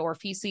acid or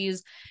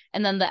feces,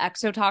 and then the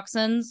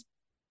exotoxins.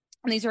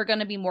 And these are going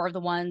to be more of the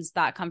ones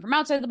that come from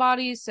outside the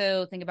body.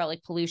 So think about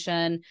like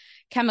pollution,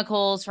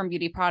 chemicals from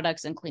beauty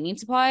products, and cleaning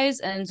supplies.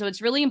 And so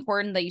it's really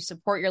important that you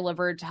support your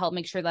liver to help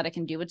make sure that it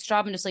can do its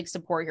job and just like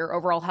support your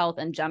overall health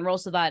in general,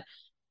 so that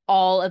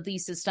all of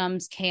these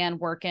systems can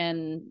work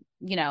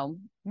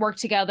work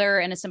together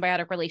in a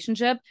symbiotic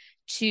relationship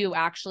to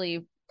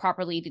actually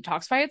properly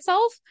detoxify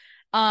itself.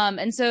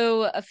 And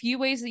so a few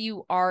ways that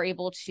you are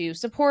able to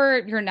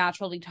support your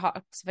natural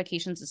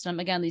detoxification system.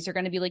 Again, these are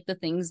going to be like the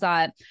things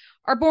that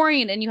are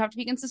boring and you have to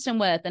be consistent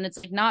with, and it's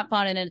like not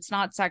fun and it's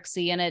not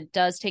sexy. And it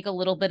does take a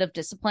little bit of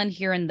discipline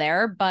here and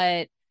there,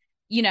 but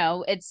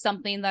it's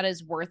something that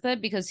is worth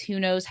it, because who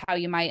knows how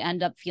you might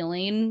end up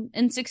feeling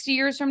in 60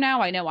 years from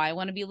now. I know I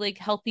want to be like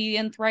healthy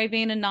and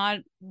thriving and not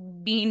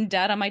being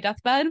dead on my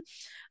deathbed.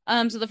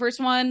 So the first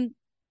one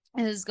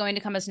is going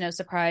to come as no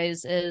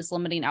surprise is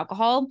limiting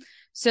alcohol.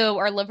 So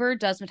our liver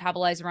does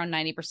metabolize around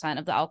 90%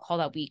 of the alcohol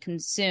that we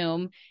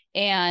consume.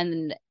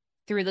 And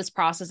through this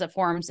process, it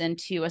forms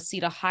into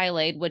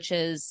acetohalide, which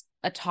is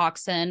a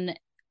toxin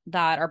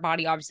that our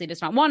body obviously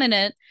does not want in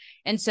it.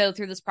 And so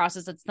through this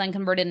process, it's then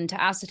converted into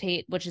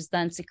acetate, which is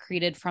then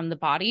secreted from the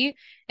body.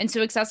 And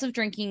so excessive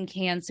drinking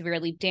can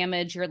severely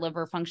damage your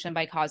liver function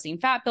by causing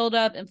fat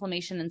buildup,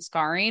 inflammation, and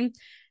scarring,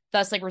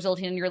 thus like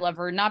resulting in your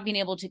liver not being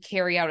able to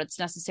carry out its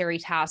necessary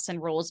tasks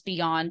and roles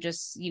beyond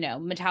just,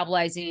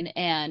 metabolizing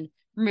and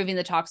removing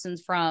the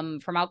toxins from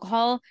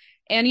alcohol.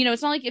 And,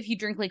 it's not like if you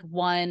drink like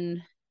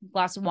one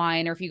glass of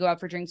wine or if you go out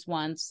for drinks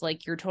once,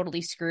 like you're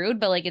totally screwed,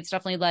 but like it's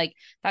definitely like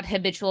that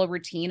habitual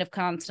routine of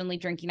constantly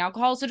drinking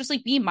alcohol. So just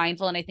like be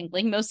mindful. And I think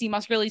like most sea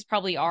muscurlies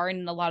probably are,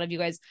 and a lot of you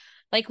guys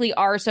likely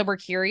are sober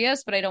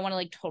curious, but I don't want to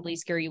like totally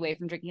scare you away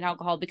from drinking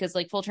alcohol, because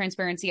like full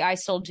transparency, I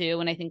still do.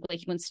 And I think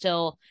like you can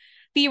still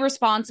be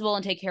responsible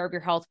and take care of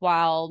your health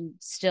while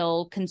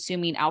still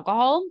consuming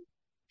alcohol.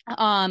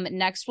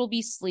 Next will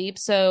be sleep.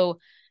 So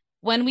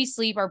when we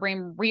sleep, our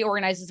brain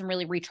reorganizes and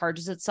really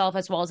recharges itself,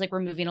 as well as like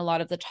removing a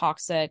lot of the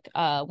toxic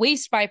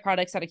waste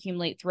byproducts that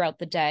accumulate throughout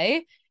the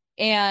day.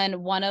 And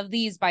one of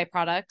these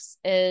byproducts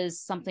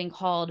is something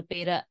called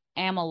beta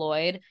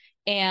amyloid.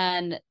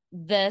 And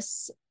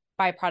this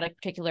byproduct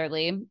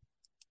particularly,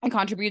 it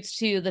contributes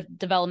to the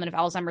development of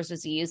Alzheimer's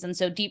disease. And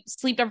so deep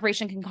sleep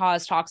deprivation can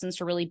cause toxins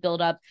to really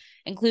build up,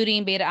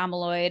 including beta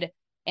amyloid,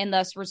 and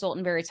thus result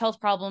in various health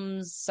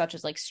problems such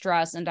as like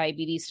stress and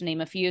diabetes, to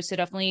name a few. So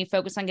definitely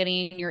focus on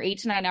getting your 8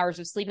 to 9 hours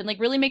of sleep, and like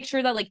really make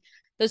sure that like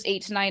those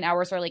 8 to 9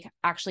 hours are like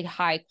actually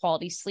high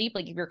quality sleep.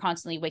 Like if you're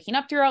constantly waking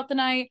up throughout the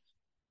night,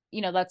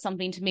 that's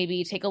something to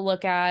maybe take a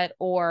look at.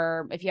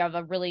 Or if you have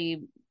a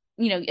really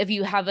if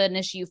you have an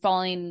issue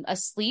falling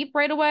asleep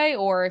right away,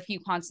 or if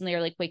you constantly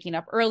are like waking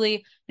up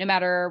early, no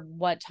matter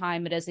what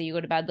time it is that you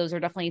go to bed, those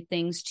are definitely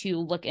things to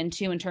look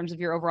into in terms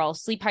of your overall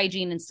sleep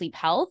hygiene and sleep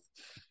health.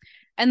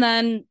 And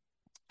then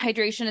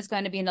hydration is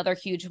going to be another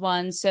huge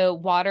one. So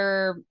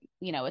water,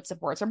 it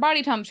supports our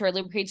body temperature,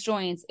 lubricates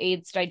joints,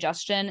 aids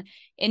digestion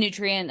and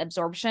nutrient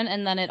absorption.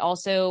 And then it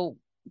also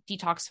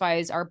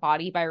detoxifies our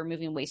body by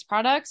removing waste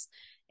products.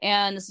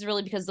 And this is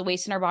really because the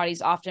waste in our body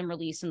is often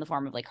released in the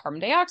form of like carbon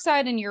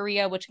dioxide and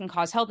urea, which can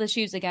cause health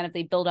issues, again, if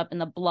they build up in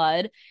the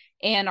blood.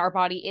 And our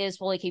body is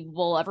fully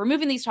capable of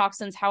removing these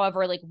toxins.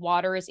 However, like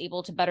water is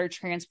able to better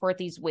transport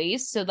these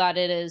wastes,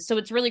 so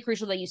it's really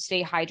crucial that you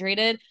stay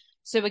hydrated.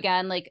 So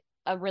again, like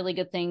a really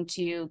good thing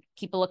to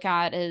keep a look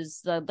at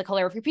is the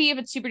color of your pee. If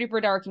it's super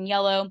duper dark and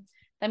yellow,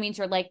 that means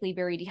you're likely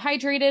very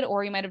dehydrated,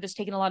 or you might have just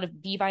taken a lot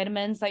of B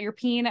vitamins that you're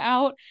peeing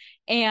out.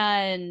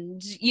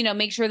 And,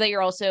 make sure that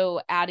you're also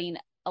adding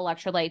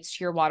electrolytes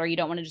to your water. You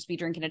don't want to just be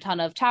drinking a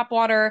ton of tap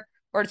water,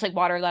 or it's like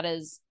water that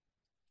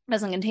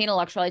doesn't contain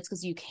electrolytes,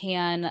 because you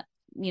can,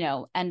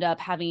 end up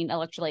having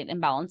electrolyte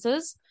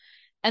imbalances.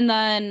 And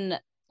then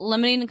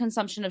limiting the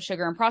consumption of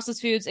sugar and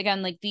processed foods.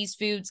 Again, like these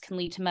foods can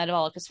lead to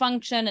metabolic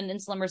dysfunction and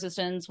insulin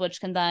resistance, which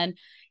can then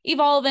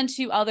evolve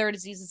into other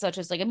diseases such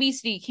as like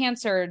obesity,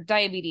 cancer,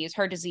 diabetes,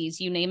 heart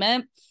disease, you name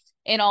it.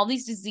 And all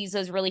these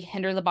diseases really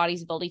hinder the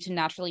body's ability to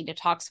naturally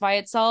detoxify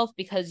itself,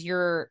 because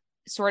you're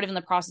sort of in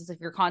the process, if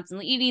you're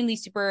constantly eating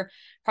these super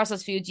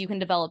processed foods, you can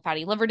develop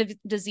fatty liver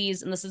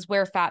disease. And this is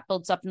where fat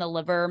builds up in the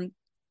liver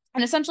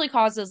and essentially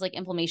causes like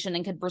inflammation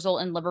and could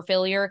result in liver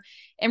failure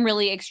in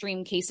really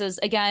extreme cases.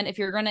 Again, if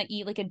you're going to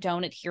eat like a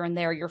donut here and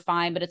there, you're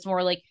fine. But it's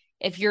more like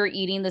if you're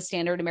eating the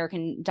standard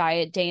American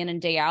diet day in and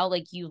day out,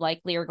 like you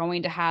likely are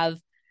going to have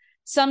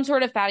some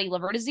sort of fatty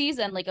liver disease,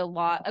 and like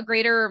a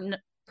greater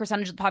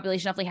percentage of the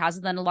population definitely has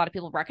it than a lot of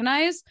people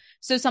recognize.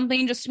 So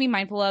something just to be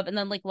mindful of. And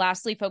then like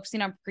lastly,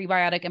 focusing on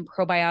prebiotic and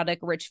probiotic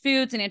rich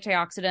foods and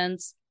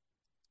antioxidants,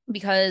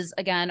 because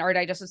again, our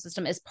digestive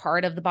system is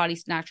part of the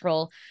body's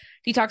natural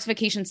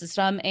detoxification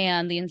system,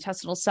 and the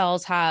intestinal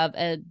cells have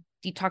a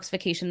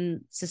detoxification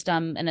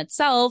system in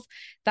itself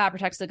that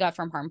protects the gut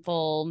from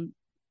harmful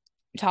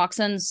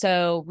toxins.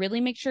 So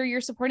really make sure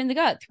you're supporting the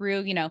gut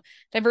through,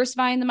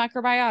 diversifying the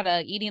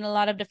microbiota, eating a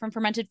lot of different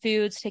fermented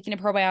foods, taking a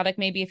probiotic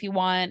maybe if you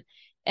want,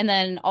 and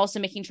then also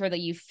making sure that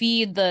you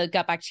feed the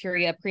gut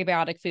bacteria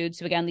prebiotic foods.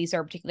 So again, these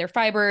are particular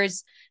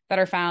fibers that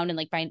are found in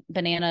like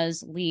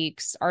bananas,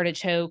 leeks,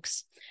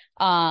 artichokes,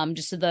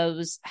 just so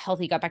those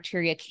healthy gut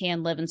bacteria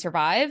can live and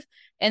survive.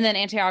 And then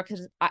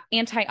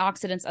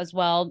antioxidants as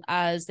well,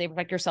 as they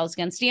protect your cells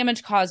against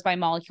damage caused by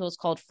molecules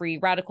called free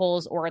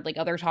radicals or like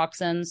other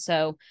toxins.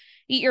 So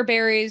eat your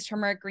berries,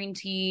 turmeric, green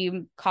tea,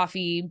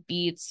 coffee,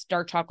 beets,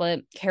 dark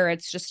chocolate,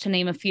 carrots, just to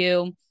name a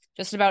few.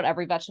 Just about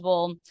every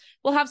vegetable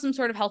will have some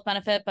sort of health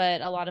benefit,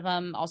 but a lot of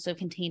them also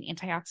contain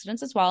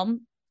antioxidants as well.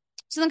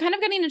 So then kind of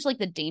getting into like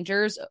the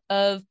dangers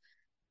of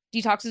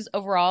detoxes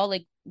overall,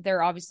 like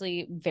they're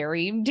obviously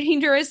very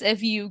dangerous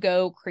if you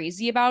go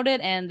crazy about it,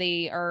 and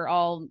they are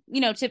all,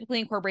 typically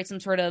incorporate some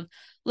sort of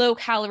low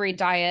calorie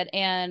diet,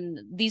 and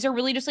these are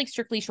really just like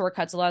strictly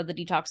shortcuts. A lot of the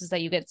detoxes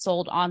that you get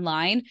sold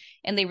online,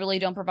 and they really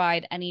don't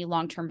provide any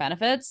long-term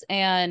benefits.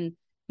 And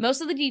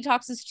most of the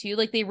detoxes too,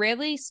 like they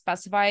rarely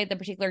specify the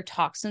particular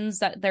toxins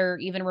that they're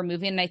even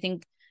removing. And I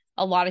think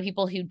a lot of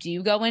people who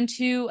do go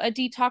into a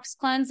detox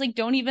cleanse like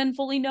don't even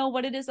fully know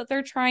what it is that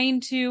they're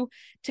trying to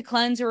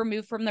cleanse or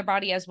remove from their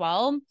body as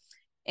well.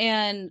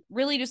 And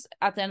really just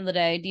at the end of the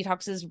day,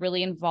 detoxes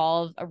really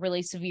involve a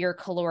really severe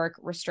caloric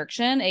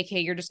restriction, aka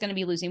you're just going to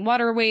be losing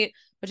water weight,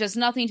 which has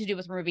nothing to do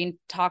with removing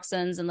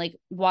toxins. And like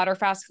water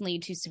fast can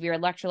lead to severe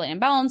electrolyte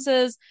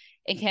imbalances.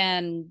 It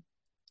can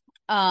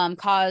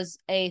cause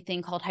a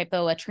thing called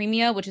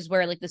hypoatremia, which is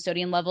where like the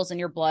sodium levels in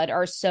your blood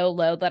are so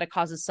low that it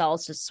causes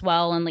cells to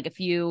swell. And like a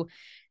few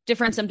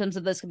different symptoms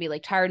of this could be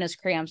like tiredness,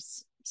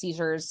 cramps,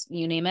 seizures,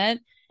 you name it.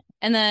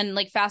 And then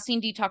like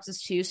fasting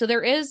detoxes too. So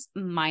there is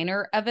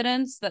minor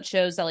evidence that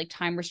shows that like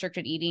time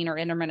restricted eating or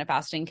intermittent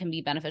fasting can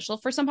be beneficial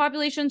for some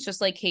populations,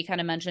 just like Kate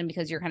kind of mentioned,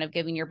 because you're kind of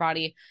giving your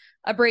body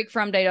a break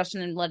from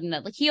digestion and letting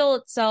it like heal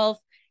itself.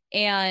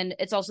 And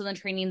it's also then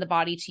training the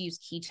body to use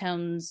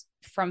ketones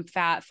from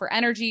fat for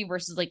energy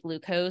versus like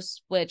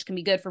glucose, which can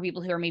be good for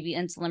people who are maybe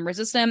insulin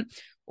resistant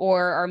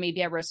or are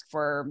maybe at risk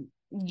for,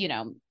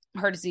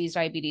 heart disease,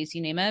 diabetes,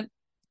 you name it.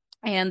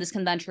 And this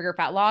can then trigger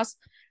fat loss.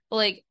 But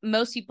like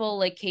most people,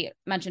 like Kate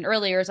mentioned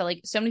earlier, is that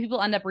like so many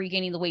people end up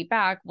regaining the weight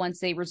back once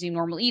they resume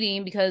normal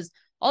eating, because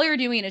all you're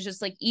doing is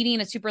just like eating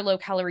a super low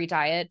calorie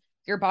diet.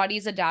 Your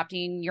body's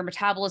adapting, your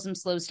metabolism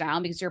slows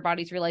down because your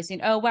body's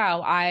realizing, oh,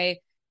 wow, I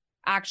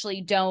actually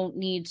don't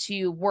need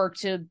to work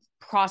to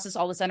process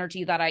all this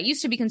energy that I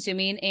used to be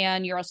consuming,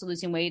 and you're also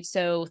losing weight.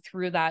 So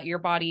through that, your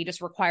body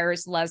just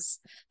requires less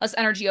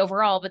energy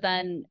overall, but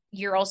then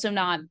you're also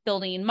not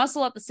building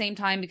muscle at the same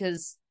time,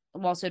 because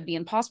also it'd be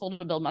impossible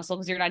to build muscle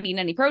because you're not eating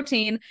any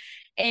protein.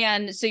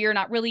 And so you're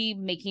not really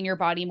making your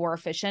body more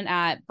efficient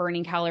at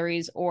burning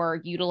calories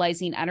or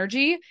utilizing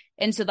energy.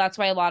 And so that's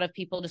why a lot of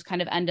people just kind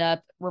of end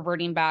up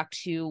reverting back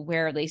to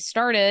where they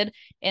started.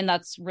 And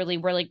that's really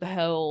where like the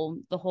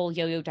whole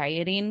yo-yo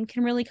dieting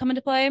can really come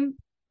into play.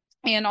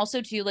 And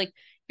also too, like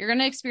you're going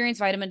to experience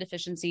vitamin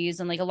deficiencies,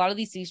 and like a lot of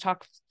these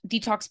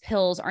detox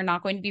pills are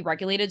not going to be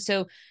regulated.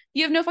 So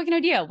you have no fucking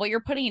idea what you're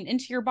putting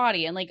into your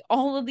body. And like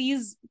all of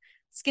these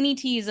skinny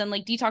teas and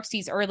like detox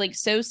teas are like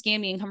so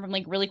scammy and come from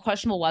like really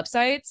questionable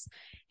websites.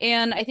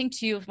 And I think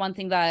too, one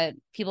thing that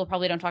people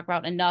probably don't talk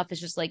about enough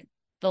is just like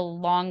the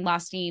long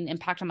lasting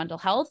impact on mental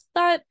health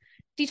that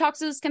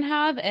detoxes can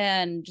have.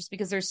 And just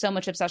because there's so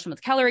much obsession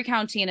with calorie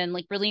counting and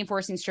like really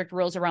enforcing strict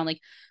rules around like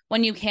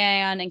when you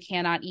can and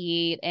cannot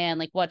eat and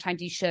like what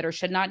times you should or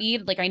should not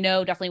eat. Like I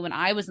know definitely when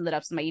I was in the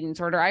depths of my eating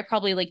disorder, I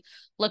probably like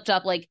looked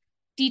up like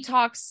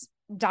detox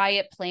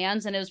diet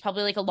plans, and it was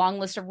probably like a long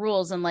list of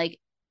rules, and like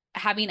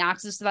having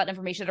access to that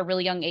information at a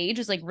really young age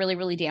is like really,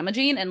 really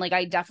damaging. And like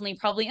I definitely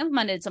probably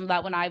implemented some of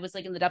that when I was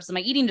like in the depths of my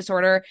eating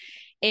disorder.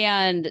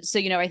 And so,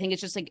 I think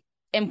it's just like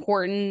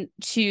important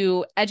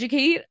to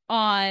educate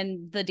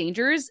on the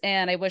dangers.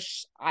 And I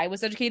wish I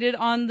was educated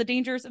on the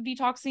dangers of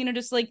detoxing and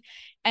just like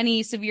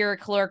any severe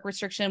caloric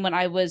restriction when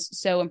I was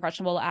so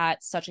impressionable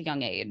at such a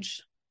young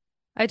age.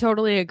 I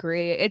totally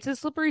agree. It's a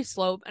slippery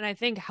slope. And I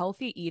think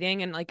healthy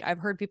eating, and like I've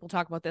heard people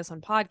talk about this on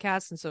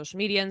podcasts and social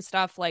media and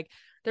stuff, like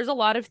there's a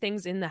lot of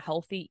things in the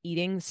healthy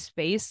eating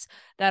space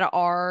that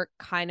are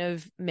kind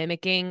of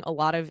mimicking a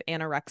lot of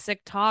anorexic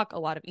talk, a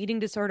lot of eating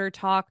disorder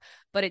talk.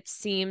 But it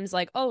seems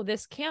like, oh,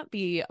 this can't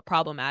be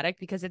problematic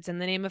because it's in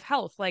the name of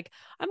health. Like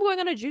I'm going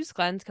on a juice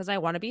cleanse because I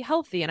want to be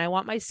healthy and I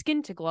want my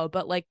skin to glow.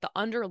 But like the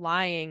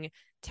underlying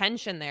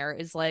tension there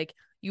is like,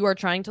 you are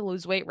trying to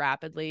lose weight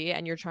rapidly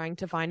and you're trying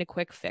to find a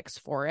quick fix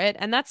for it.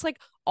 And that's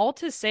like all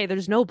to say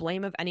there's no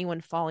blame of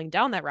anyone falling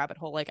down that rabbit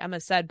hole. Like Emma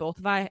said, both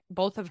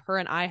of her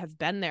and I have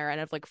been there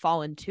and have like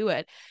fallen to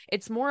it.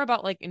 It's more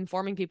about like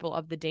informing people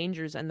of the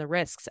dangers and the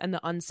risks and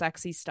the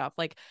unsexy stuff.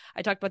 Like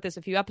I talked about this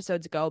a few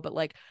episodes ago, but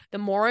like the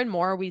more and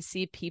more we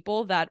see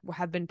people that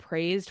have been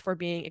praised for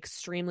being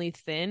extremely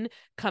thin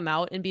come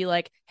out and be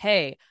like,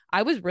 hey,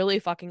 I was really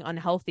fucking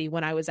unhealthy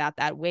when I was at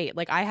that weight.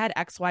 Like I had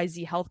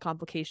XYZ health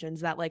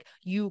complications that like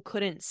you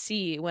couldn't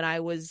see when I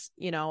was,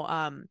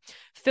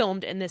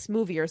 filmed in this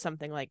movie or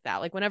something. something like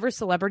that. Like whenever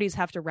celebrities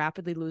have to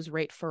rapidly lose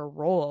weight for a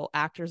role,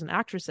 actors and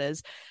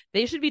actresses,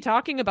 they should be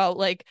talking about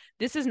like,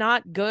 this is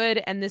not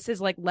good. And this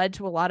has like led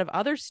to a lot of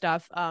other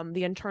stuff,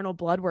 the internal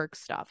blood work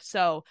stuff.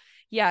 So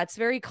yeah, it's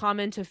very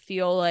common to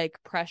feel like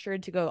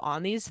pressured to go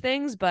on these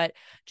things, but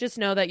just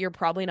know that you're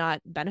probably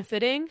not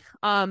benefiting.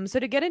 So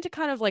to get into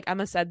kind of like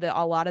Emma said, that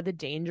a lot of the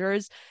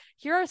dangers,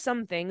 here are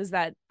some things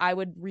that I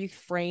would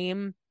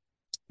reframe.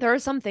 There are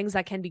some things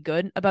that can be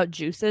good about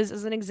juices,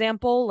 as an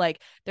example.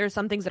 Like there are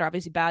some things that are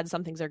obviously bad,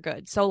 some things are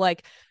good. So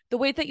like the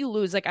weight that you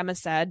lose, like Emma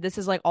said, this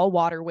is like all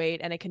water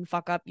weight, and it can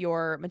fuck up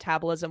your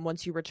metabolism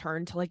once you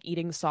return to like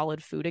eating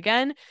solid food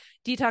again.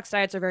 Detox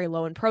diets are very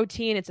low in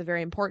protein. It's a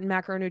very important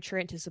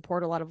macronutrient to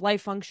support a lot of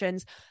life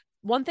functions.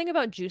 One thing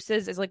about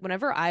juices is like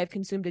whenever I've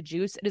consumed a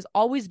juice, it has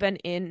always been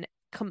in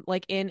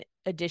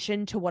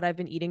addition to what I've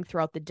been eating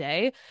throughout the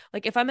day.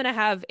 Like if I'm going to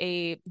have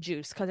a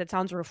juice because it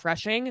sounds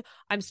refreshing,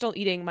 I'm still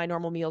eating my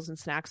normal meals and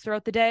snacks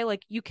throughout the day.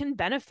 Like you can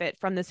benefit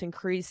from this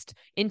increased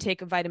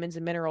intake of vitamins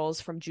and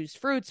minerals from juiced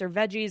fruits or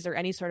veggies or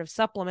any sort of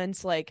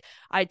supplements. Like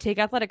I take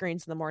athletic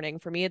greens in the morning.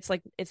 For me, it's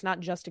like, it's not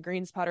just a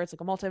greens powder. It's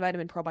like a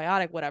multivitamin,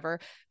 probiotic,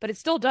 whatever, but it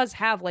still does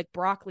have like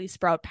broccoli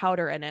sprout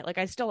powder in it. Like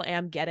I still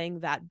am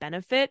getting that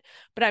benefit,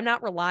 but I'm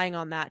not relying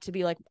on that to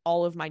be like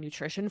all of my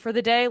nutrition for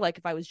the day. Like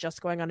if I was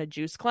just going on a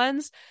juice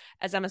cleanse,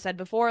 as Emma said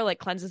before, like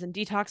cleanses and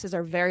detoxes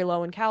are very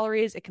low in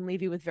calories. It can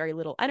leave you with very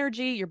little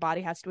energy. Your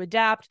body has to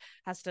adapt,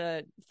 has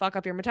to fuck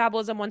up your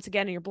metabolism once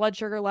again and your blood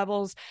sugar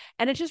levels.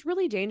 And it's just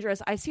really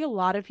dangerous. I see a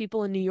lot of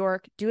people in New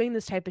York doing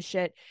this type of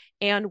shit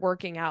and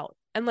working out.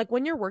 And like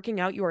when you're working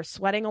out, you are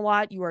sweating a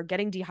lot, you are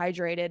getting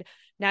dehydrated.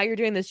 Now you're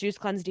doing this juice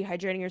cleanse,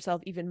 dehydrating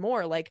yourself even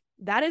more. Like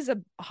that is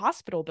a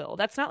hospital bill.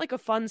 That's not like a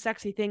fun,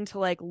 sexy thing to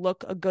like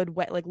look a good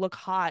way, like look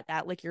hot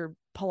at like your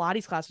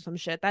Pilates class or some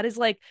shit. That is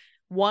like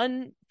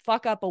one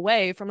fuck up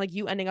away from like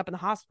you ending up in the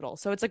hospital.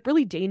 So it's like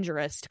really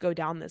dangerous to go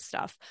down this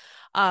stuff.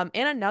 And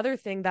another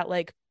thing that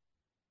like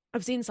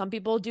I've seen some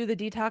people do the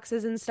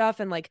detoxes and stuff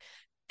and like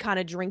kind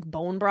of drink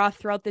bone broth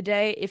throughout the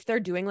day. If they're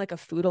doing like a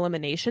food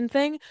elimination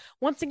thing,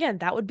 once again,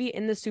 that would be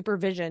in the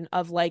supervision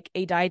of like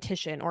a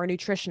dietitian or a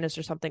nutritionist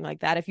or something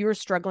like that. If you were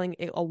struggling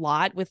a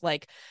lot with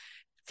like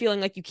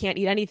feeling like you can't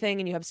eat anything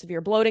and you have severe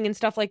bloating and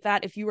stuff like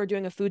that, if you were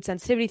doing a food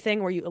sensitivity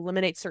thing where you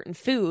eliminate certain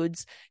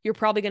foods, you're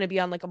probably going to be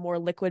on like a more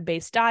liquid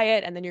based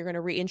diet. And then you're going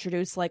to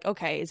reintroduce like,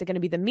 okay, is it going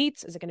to be the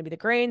meats? Is it going to be the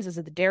grains? Is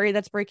it the dairy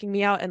that's breaking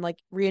me out? And like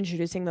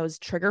reintroducing those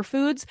trigger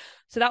foods.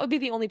 So that would be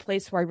the only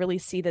place where I really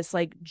see this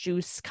like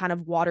juice kind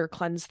of water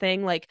cleanse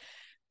thing, like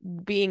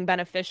being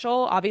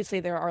beneficial. Obviously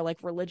there are like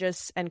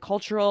religious and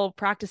cultural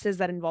practices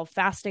that involve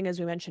fasting, as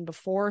we mentioned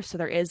before, so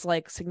there is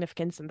like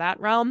significance in that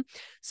realm.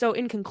 So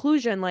in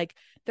conclusion, like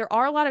there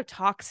are a lot of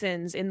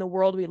toxins in the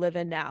world we live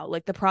in now,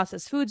 like the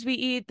processed foods we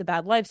eat, the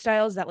bad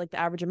lifestyles that like the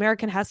average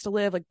American has to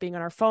live, like being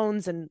on our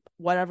phones and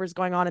whatever's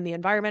going on in the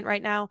environment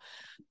right now.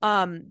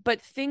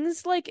 But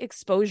things like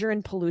exposure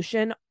and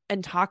pollution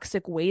and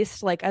toxic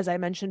waste, like as I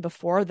mentioned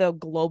before, the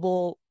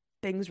global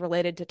things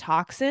related to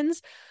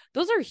toxins,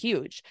 those are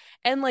huge.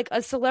 And like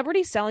a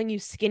celebrity selling you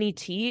skinny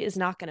tea is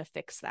not going to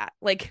fix that.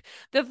 Like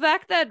the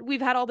fact that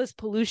we've had all this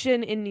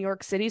pollution in New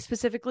York City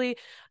specifically,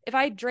 if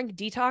I drink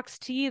detox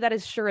tea, that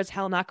is sure as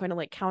hell not going to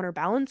like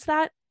counterbalance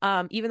that.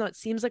 Even though it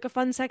seems like a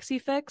fun, sexy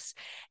fix.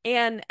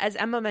 And as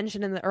Emma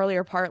mentioned in the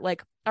earlier part,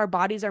 like our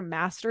bodies are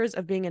masters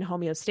of being in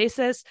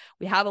homeostasis.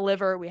 We have a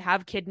liver, we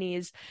have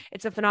kidneys.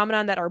 It's a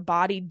phenomenon that our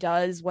body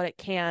does what it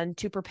can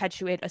to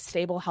perpetuate a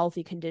stable,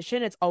 healthy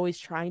condition. It's always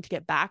trying to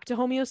get back to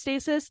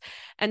homeostasis.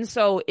 And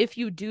so if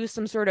you do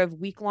some sort of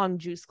week-long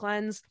juice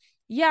cleanse,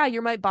 yeah,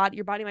 your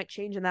body might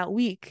change in that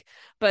week,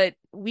 but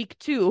week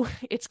 2,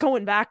 it's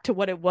going back to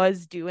what it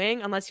was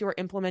doing, unless you are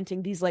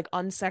implementing these like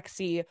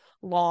unsexy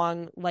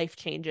long life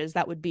changes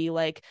that would be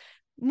like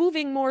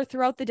moving more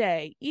throughout the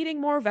day, eating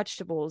more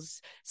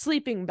vegetables,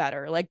 sleeping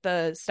better, like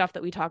the stuff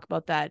that we talk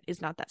about that is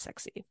not that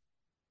sexy.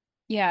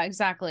 Yeah,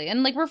 exactly.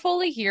 And like we're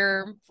fully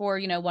here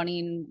for,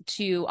 wanting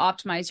to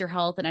optimize your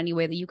health in any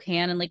way that you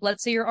can. And like,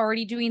 let's say you're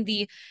already doing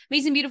the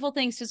amazing, beautiful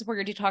things to support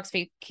your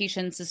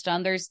detoxification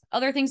system. There's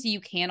other things that you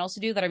can also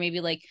do that are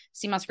maybe like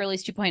CMOS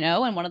release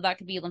 2.0. And one of that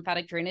could be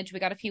lymphatic drainage. We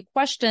got a few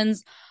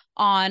questions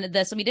on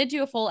this. And we did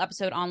do a full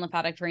episode on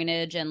lymphatic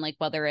drainage and like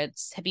whether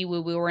it's hippie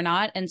woo woo or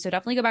not. And so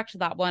definitely go back to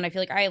that one. I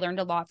feel like I learned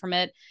a lot from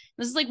it.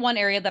 This is like one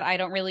area that I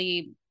don't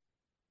really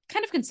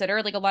kind of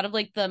consider, like a lot of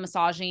like the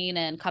massaging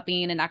and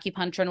cupping and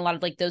acupuncture and a lot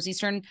of like those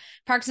Eastern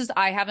practices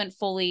I haven't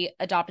fully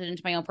adopted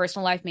into my own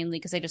personal life, mainly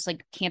because I just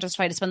like can't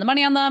justify to spend the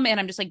money on them, and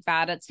I'm just like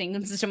bad at staying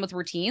consistent with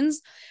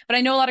routines. But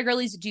I know a lot of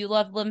girlies do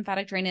love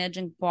lymphatic drainage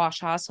and gua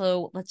sha,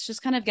 so let's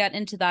just kind of get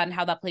into that and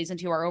how that plays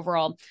into our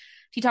overall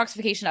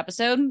detoxification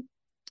episode.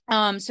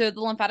 So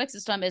the lymphatic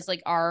system is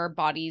like our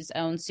body's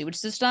own sewage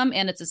system,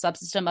 and it's a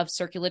subsystem of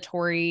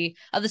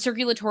the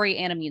circulatory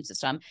and immune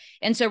system.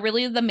 And so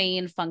really the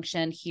main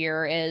function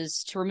here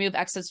is to remove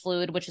excess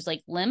fluid, which is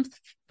like lymph,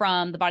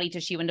 from the body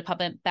tissue and to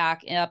pump it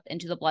back up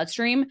into the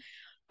bloodstream.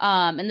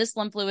 And this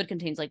lymph fluid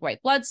contains like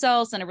white blood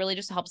cells, and it really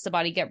just helps the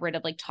body get rid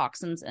of like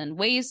toxins and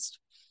waste.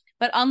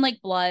 But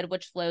unlike blood,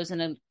 which flows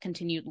in a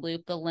continued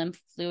loop, the lymph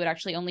fluid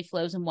actually only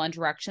flows in one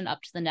direction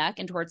up to the neck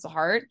and towards the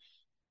heart.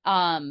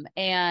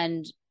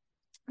 And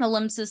the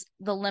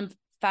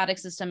lymphatic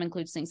system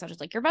includes things such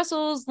as like your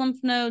vessels, lymph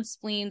nodes,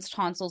 spleens,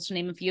 tonsils, to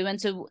name a few. And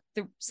so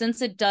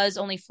since it does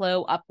only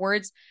flow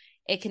upwards,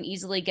 it can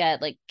easily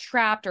get like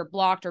trapped or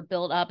blocked or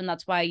build up. And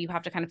that's why you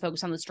have to kind of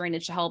focus on this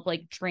drainage to help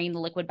like drain the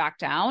liquid back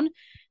down.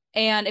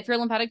 And if your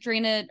lymphatic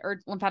drainage or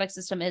lymphatic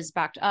system is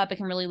backed up, it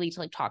can really lead to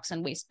like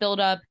toxin waste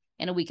buildup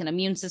and a weakened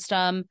immune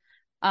system.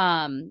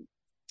 And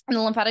the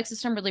lymphatic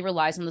system really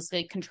relies on this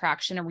like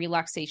contraction and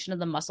relaxation of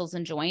the muscles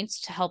and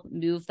joints to help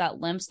move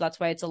that lymph. So that's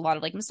why it's a lot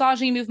of like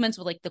massaging movements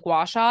with like the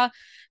gua sha.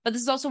 But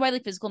this is also why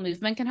like physical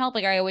movement can help.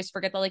 Like I always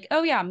forget that like,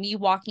 oh yeah, me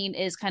walking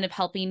is kind of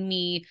helping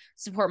me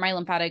support my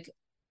lymphatic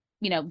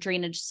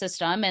drainage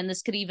system. And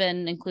this could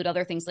even include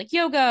other things like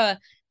yoga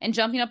and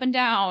jumping up and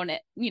down,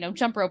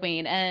 jump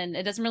roping. And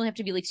it doesn't really have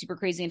to be like super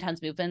crazy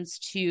intense movements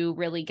to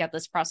really get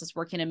this process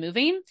working and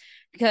moving,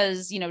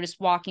 because, just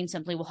walking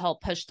simply will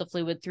help push the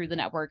fluid through the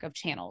network of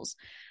channels.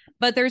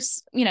 But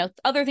there's,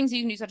 other things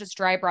you can do, such as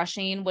dry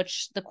brushing,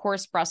 which the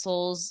coarse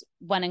bristles,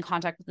 when in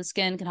contact with the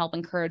skin, can help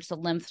encourage the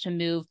lymph to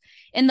move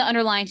in the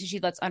underlying tissue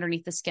that's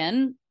underneath the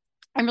skin.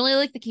 And really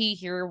like the key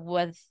here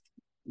with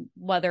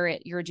whether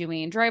you're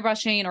doing dry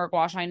brushing or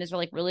gua sha is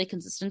really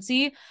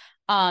consistency.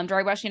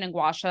 Dry brushing and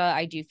gua sha,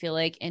 I do feel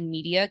like in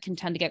media can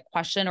tend to get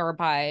questioned or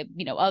by,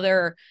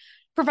 other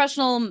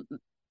professional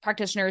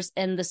practitioners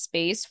in the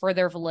space for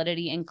their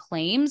validity and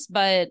claims.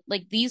 But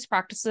like these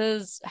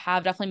practices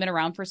have definitely been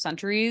around for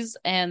centuries,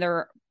 and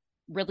they're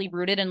really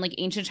rooted in like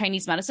ancient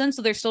Chinese medicine.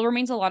 So there still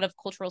remains a lot of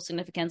cultural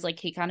significance, like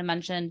Kate kind of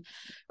mentioned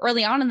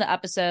early on in the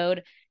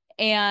episode.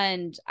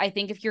 And I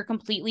think if you're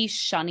completely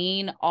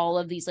shunning all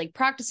of these like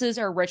practices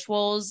or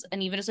rituals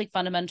and even just like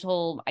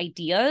fundamental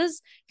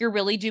ideas, you're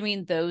really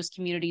doing those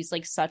communities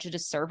like such a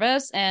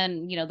disservice.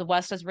 And, the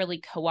West has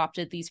really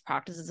co-opted these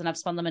practices and have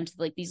spun them into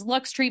like these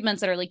luxe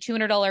treatments that are like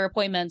 $200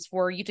 appointments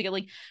for you to get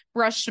like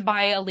brushed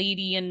by a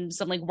lady in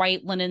some like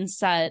white linen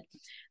set.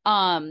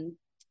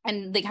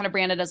 And they kind of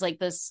brand it as like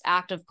this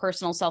act of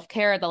personal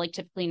self-care that like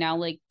typically now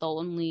like they'll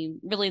only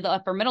really the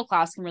upper middle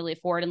class can really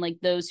afford. And like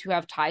those who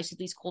have ties to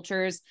these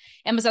cultures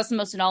and possess the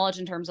most knowledge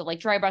in terms of like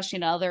dry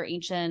brushing and other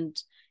ancient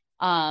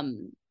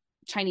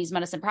Chinese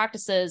medicine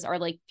practices are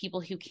like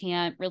people who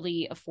can't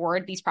really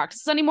afford these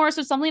practices anymore. So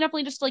it's something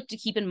definitely just like to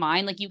keep in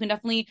mind. Like you can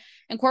definitely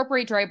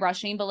incorporate dry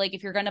brushing, but like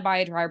if you're going to buy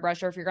a dry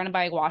brush or if you're going to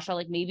buy a gua sha,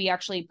 like maybe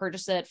actually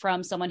purchase it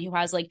from someone who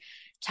has like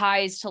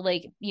ties to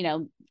like,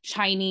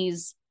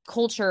 Chinese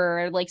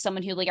culture, like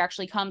someone who like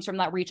actually comes from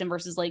that region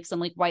versus like some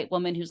like white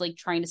woman who's like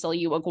trying to sell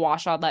you a gua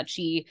sha that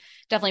she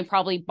definitely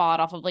probably bought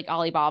off of like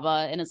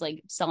Alibaba and is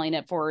like selling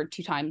it for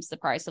 2 times the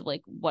price of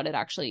like what it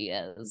actually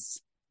is.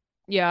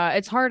 Yeah,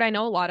 it's hard. I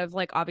know a lot of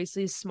like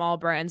obviously small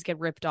brands get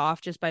ripped off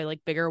just by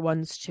like bigger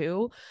ones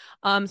too.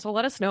 So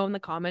let us know in the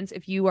comments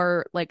if you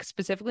are like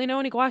specifically know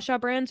any gua sha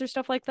brands or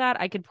stuff like that.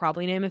 I could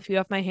probably name a few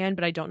off my hand,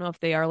 but I don't know if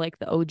they are like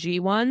the OG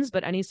ones,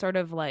 but any sort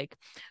of like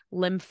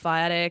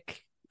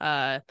lymphatic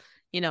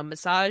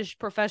massage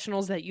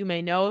professionals that you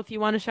may know, if you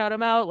want to shout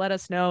them out, let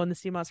us know in the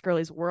CMOS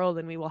Girlies world,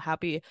 and we will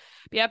be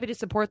happy to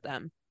support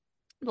them.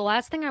 The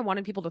last thing I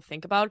wanted people to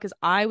think about, because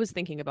I was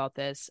thinking about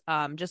this,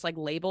 just like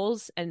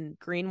labels and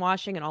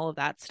greenwashing and all of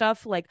that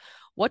stuff, like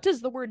what does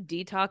the word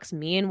detox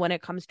mean when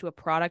it comes to a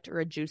product or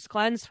a juice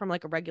cleanse from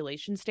like a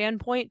regulation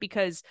standpoint?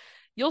 Because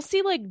you'll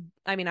see like,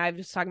 I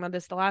was talking about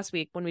this the last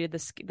week when we did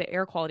the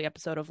air quality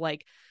episode of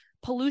like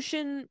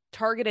pollution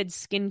targeted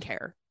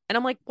skincare. And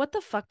I'm like, what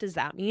the fuck does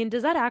that mean?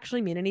 Does that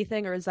actually mean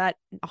anything? Or is that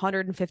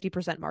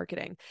 150%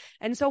 marketing?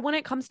 And so when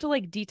it comes to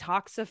like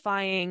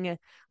detoxifying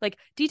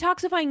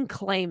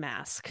clay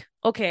mask,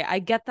 okay, I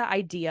get the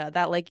idea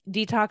that like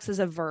detox is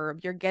a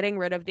verb. You're getting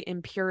rid of the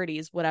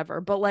impurities,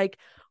 whatever. But like,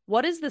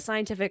 what is the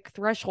scientific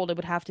threshold it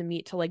would have to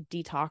meet to like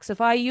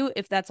detoxify you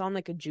if that's on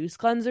like a juice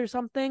cleanse or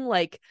something?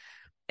 Like,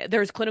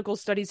 there's clinical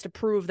studies to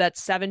prove that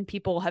 7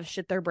 people have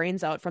shit their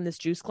brains out from this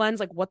juice cleanse.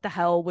 Like what the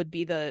hell would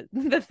be the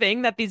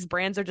thing that these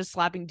brands are just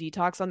slapping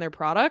detox on their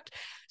product?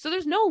 So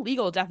there's no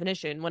legal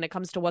definition when it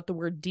comes to what the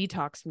word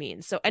detox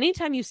means. So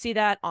anytime you see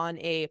that on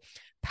a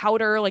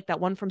powder, like that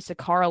one from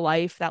Sakara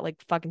Life, that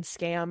like fucking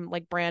scam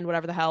like brand,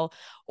 whatever the hell,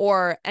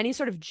 or any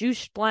sort of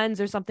juice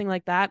blends or something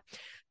like that,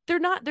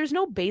 there's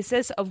no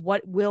basis of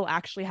what will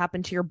actually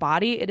happen to your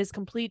body. It is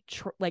complete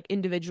like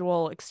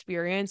individual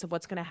experience of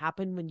what's going to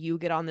happen when you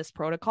get on this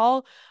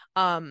protocol.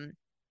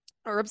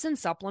 Herbs and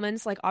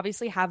supplements like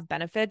obviously have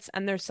benefits,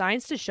 and there's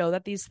science to show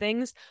that these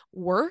things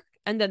work.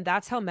 And then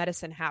that's how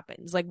medicine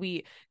happens. Like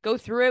we go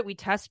through it, we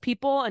test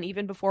people. And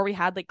even before we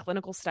had like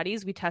clinical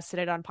studies, we tested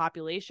it on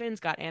populations,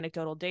 got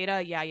anecdotal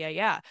data.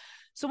 Yeah.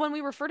 So when we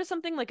refer to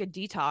something like a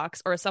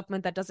detox or a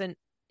supplement that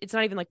it's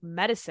not even like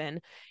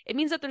medicine, it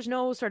means that there's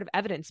no sort of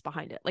evidence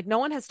behind it. Like no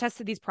one has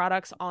tested these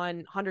products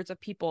on hundreds of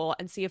people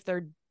and see if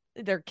they're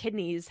their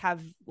kidneys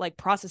have like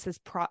processed this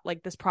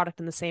this product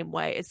in the same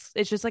way.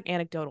 It's just like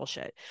anecdotal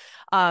shit.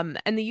 And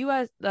the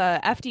US, the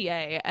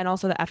FDA and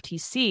also the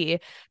FTC,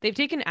 they've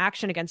taken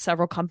action against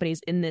several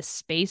companies in this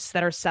space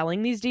that are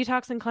selling these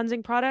detox and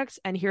cleansing products.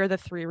 And here are the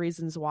 3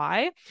 reasons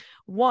why.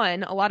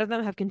 One, a lot of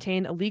them have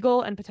contained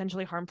illegal and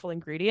potentially harmful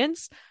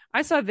ingredients.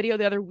 I saw a video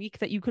the other week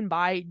that you can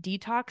buy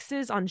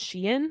detoxes on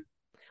Shein.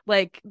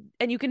 Like,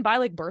 and you can buy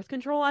like birth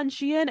control on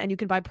Shein, and you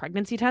can buy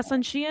pregnancy tests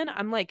on Shein.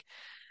 I'm like,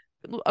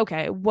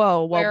 okay,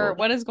 whoa.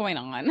 What is going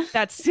on?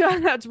 That's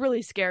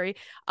really scary.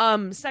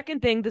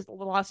 Second thing, the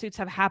lawsuits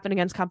have happened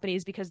against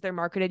companies because they're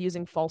marketed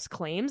using false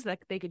claims that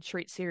they could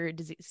treat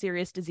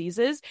serious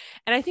diseases.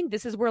 And I think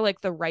this is where like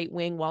the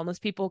right-wing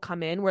wellness people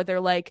come in, where they're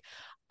like,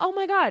 oh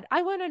my God,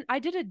 I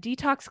did a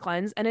detox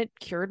cleanse and it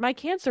cured my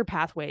cancer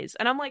pathways.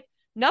 And I'm like,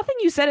 nothing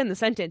you said in the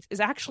sentence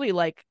is actually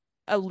like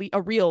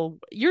a real,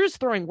 you're just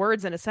throwing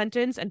words in a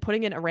sentence and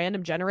putting in a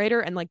random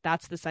generator, and like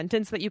that's the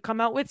sentence that you come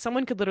out with.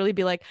 Someone could literally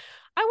be like,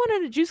 I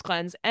wanted a juice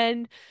cleanse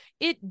and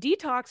it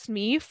detoxed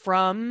me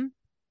from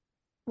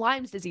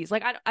Lyme's disease.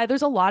 Like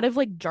there's a lot of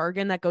like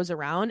jargon that goes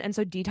around, and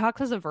so detox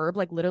as a verb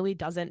like literally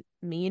doesn't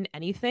mean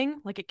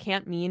anything. Like it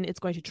can't mean it's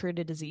going to treat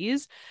a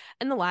disease.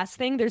 And the last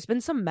thing, there's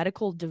been some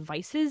medical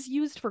devices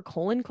used for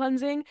colon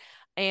cleansing,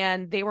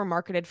 and they were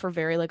marketed for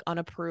very like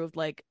unapproved,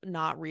 like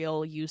not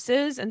real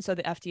uses. And so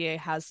the FDA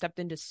has stepped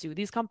in to sue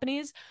these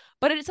companies.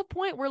 But it's a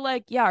point where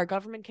like, yeah, our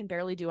government can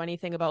barely do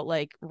anything about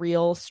like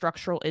real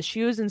structural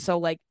issues. And so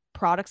like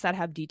products that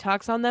have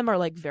detox on them are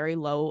like very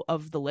low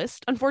of the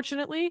list,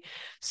 unfortunately.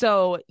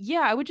 So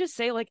yeah, I would just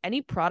say like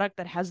any product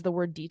that has the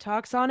word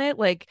detox on it,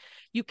 like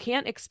you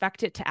can't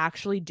expect it to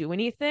actually do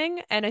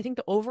anything. And I think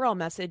the overall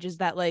message is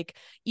that like,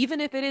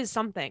 even if it is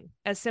something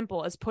as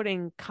simple as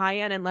putting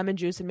cayenne and lemon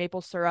juice and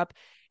maple syrup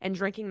and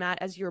drinking that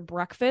as your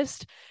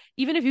breakfast,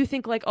 even if you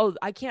think like, oh,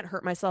 I can't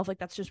hurt myself, like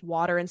that's just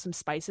water and some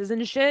spices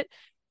and shit,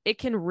 it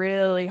can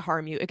really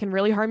harm you. It can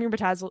really harm your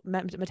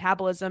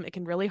metabolism. It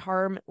can really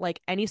harm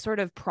like any sort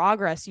of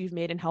progress you've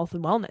made in health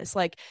and wellness.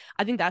 Like,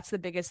 I think that's the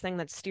biggest thing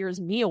that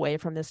steers me away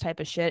from this type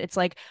of shit. It's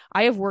like,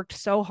 I have worked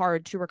so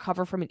hard to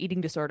recover from an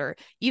eating disorder.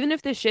 Even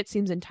if this shit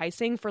seems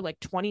enticing for like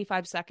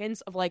 25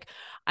 seconds of like,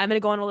 I'm going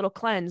to go on a little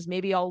cleanse,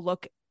 maybe I'll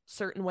look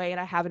certain way and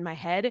I have in my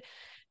head.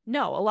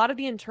 No, a lot of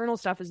the internal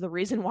stuff is the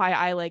reason why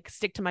I like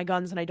stick to my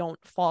guns and I don't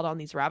fall down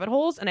these rabbit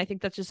holes. And I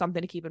think that's just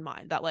something to keep in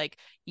mind, that like,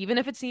 even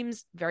if it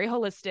seems very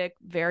holistic,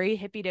 very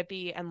hippy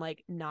dippy and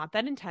like not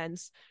that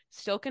intense,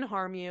 still can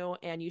harm you.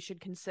 And you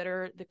should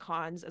consider the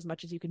cons as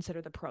much as you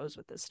consider the pros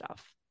with this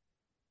stuff.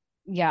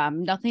 Yeah,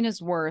 nothing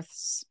is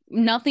worth,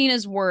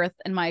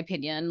 in my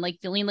opinion, like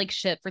feeling like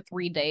shit for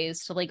 3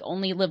 days to like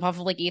only live off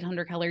of like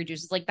 800 calorie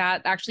juices. Like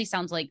that actually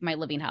sounds like my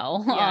living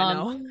hell. Yeah,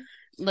 no.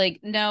 Like,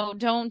 no,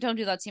 don't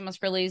do that, CMS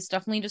girlies.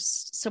 Definitely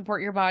just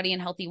support your body in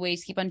healthy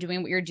ways. Keep on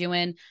doing what you're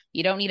doing.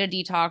 You don't need a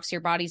detox.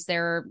 Your body's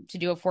there to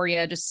do it for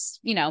you. Just,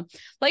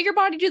 let your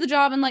body do the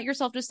job and let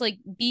yourself just like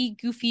be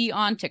goofy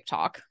on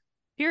TikTok.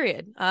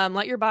 Period.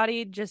 Let your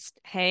body just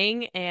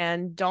hang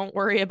and don't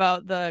worry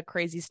about the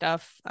crazy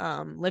stuff.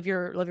 Live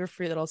your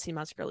free little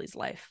CMS girlies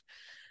life.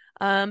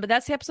 But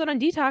that's the episode on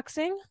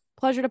detoxing.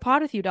 Pleasure to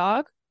pod with you,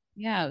 dog.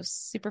 Yeah, it was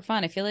super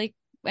fun. I feel like,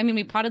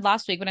 we potted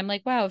last week, but I'm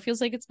like, wow, it feels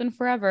like it's been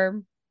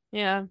forever.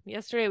 Yeah.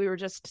 Yesterday we were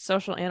just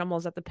social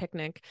animals at the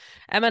picnic.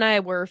 Em and I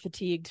were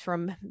fatigued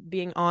from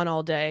being on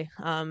all day.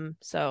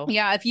 So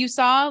yeah, if you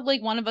saw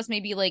like one of us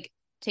maybe like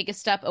take a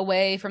step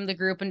away from the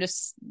group and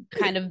just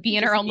kind of be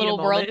in our own little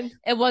world,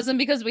 it wasn't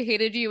because we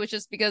hated you. It's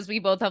just because we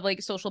both have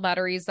like social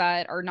batteries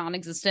that are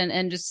non-existent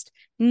and just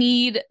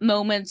need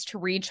moments to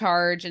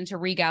recharge and to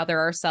regather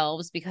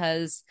ourselves,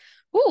 because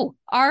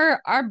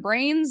our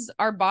brains,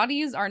 our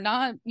bodies are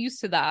not used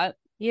to that.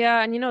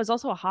 Yeah, and it's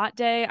also a hot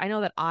day. I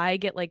know that I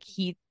get like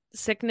heat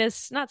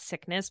sickness, not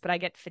sickness, but I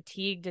get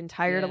fatigued and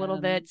tired a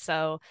little bit.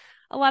 So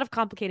a lot of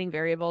complicating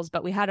variables,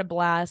 but we had a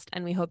blast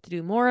and we hope to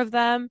do more of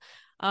them.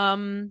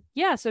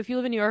 Yeah, so if you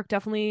live in New York,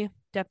 definitely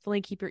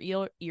keep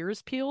your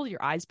ears peeled,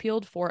 your eyes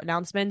peeled for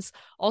announcements.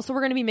 Also,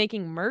 we're going to be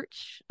making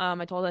merch.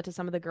 I told that to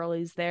some of the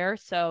girlies there.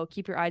 So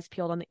keep your eyes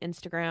peeled on the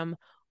Instagram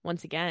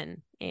once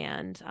again.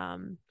 And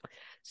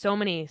so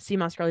many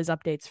CMOS girlies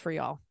updates for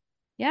y'all.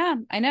 Yeah,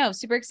 I know.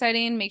 Super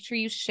exciting. Make sure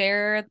you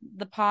share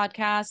the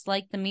podcast,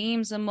 like the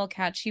memes, and we'll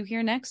catch you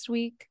here next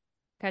week.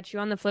 Catch you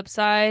on the flip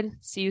side.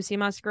 See you,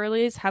 CMOS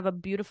girlies. Have a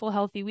beautiful,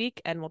 healthy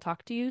week, and we'll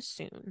talk to you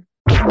soon.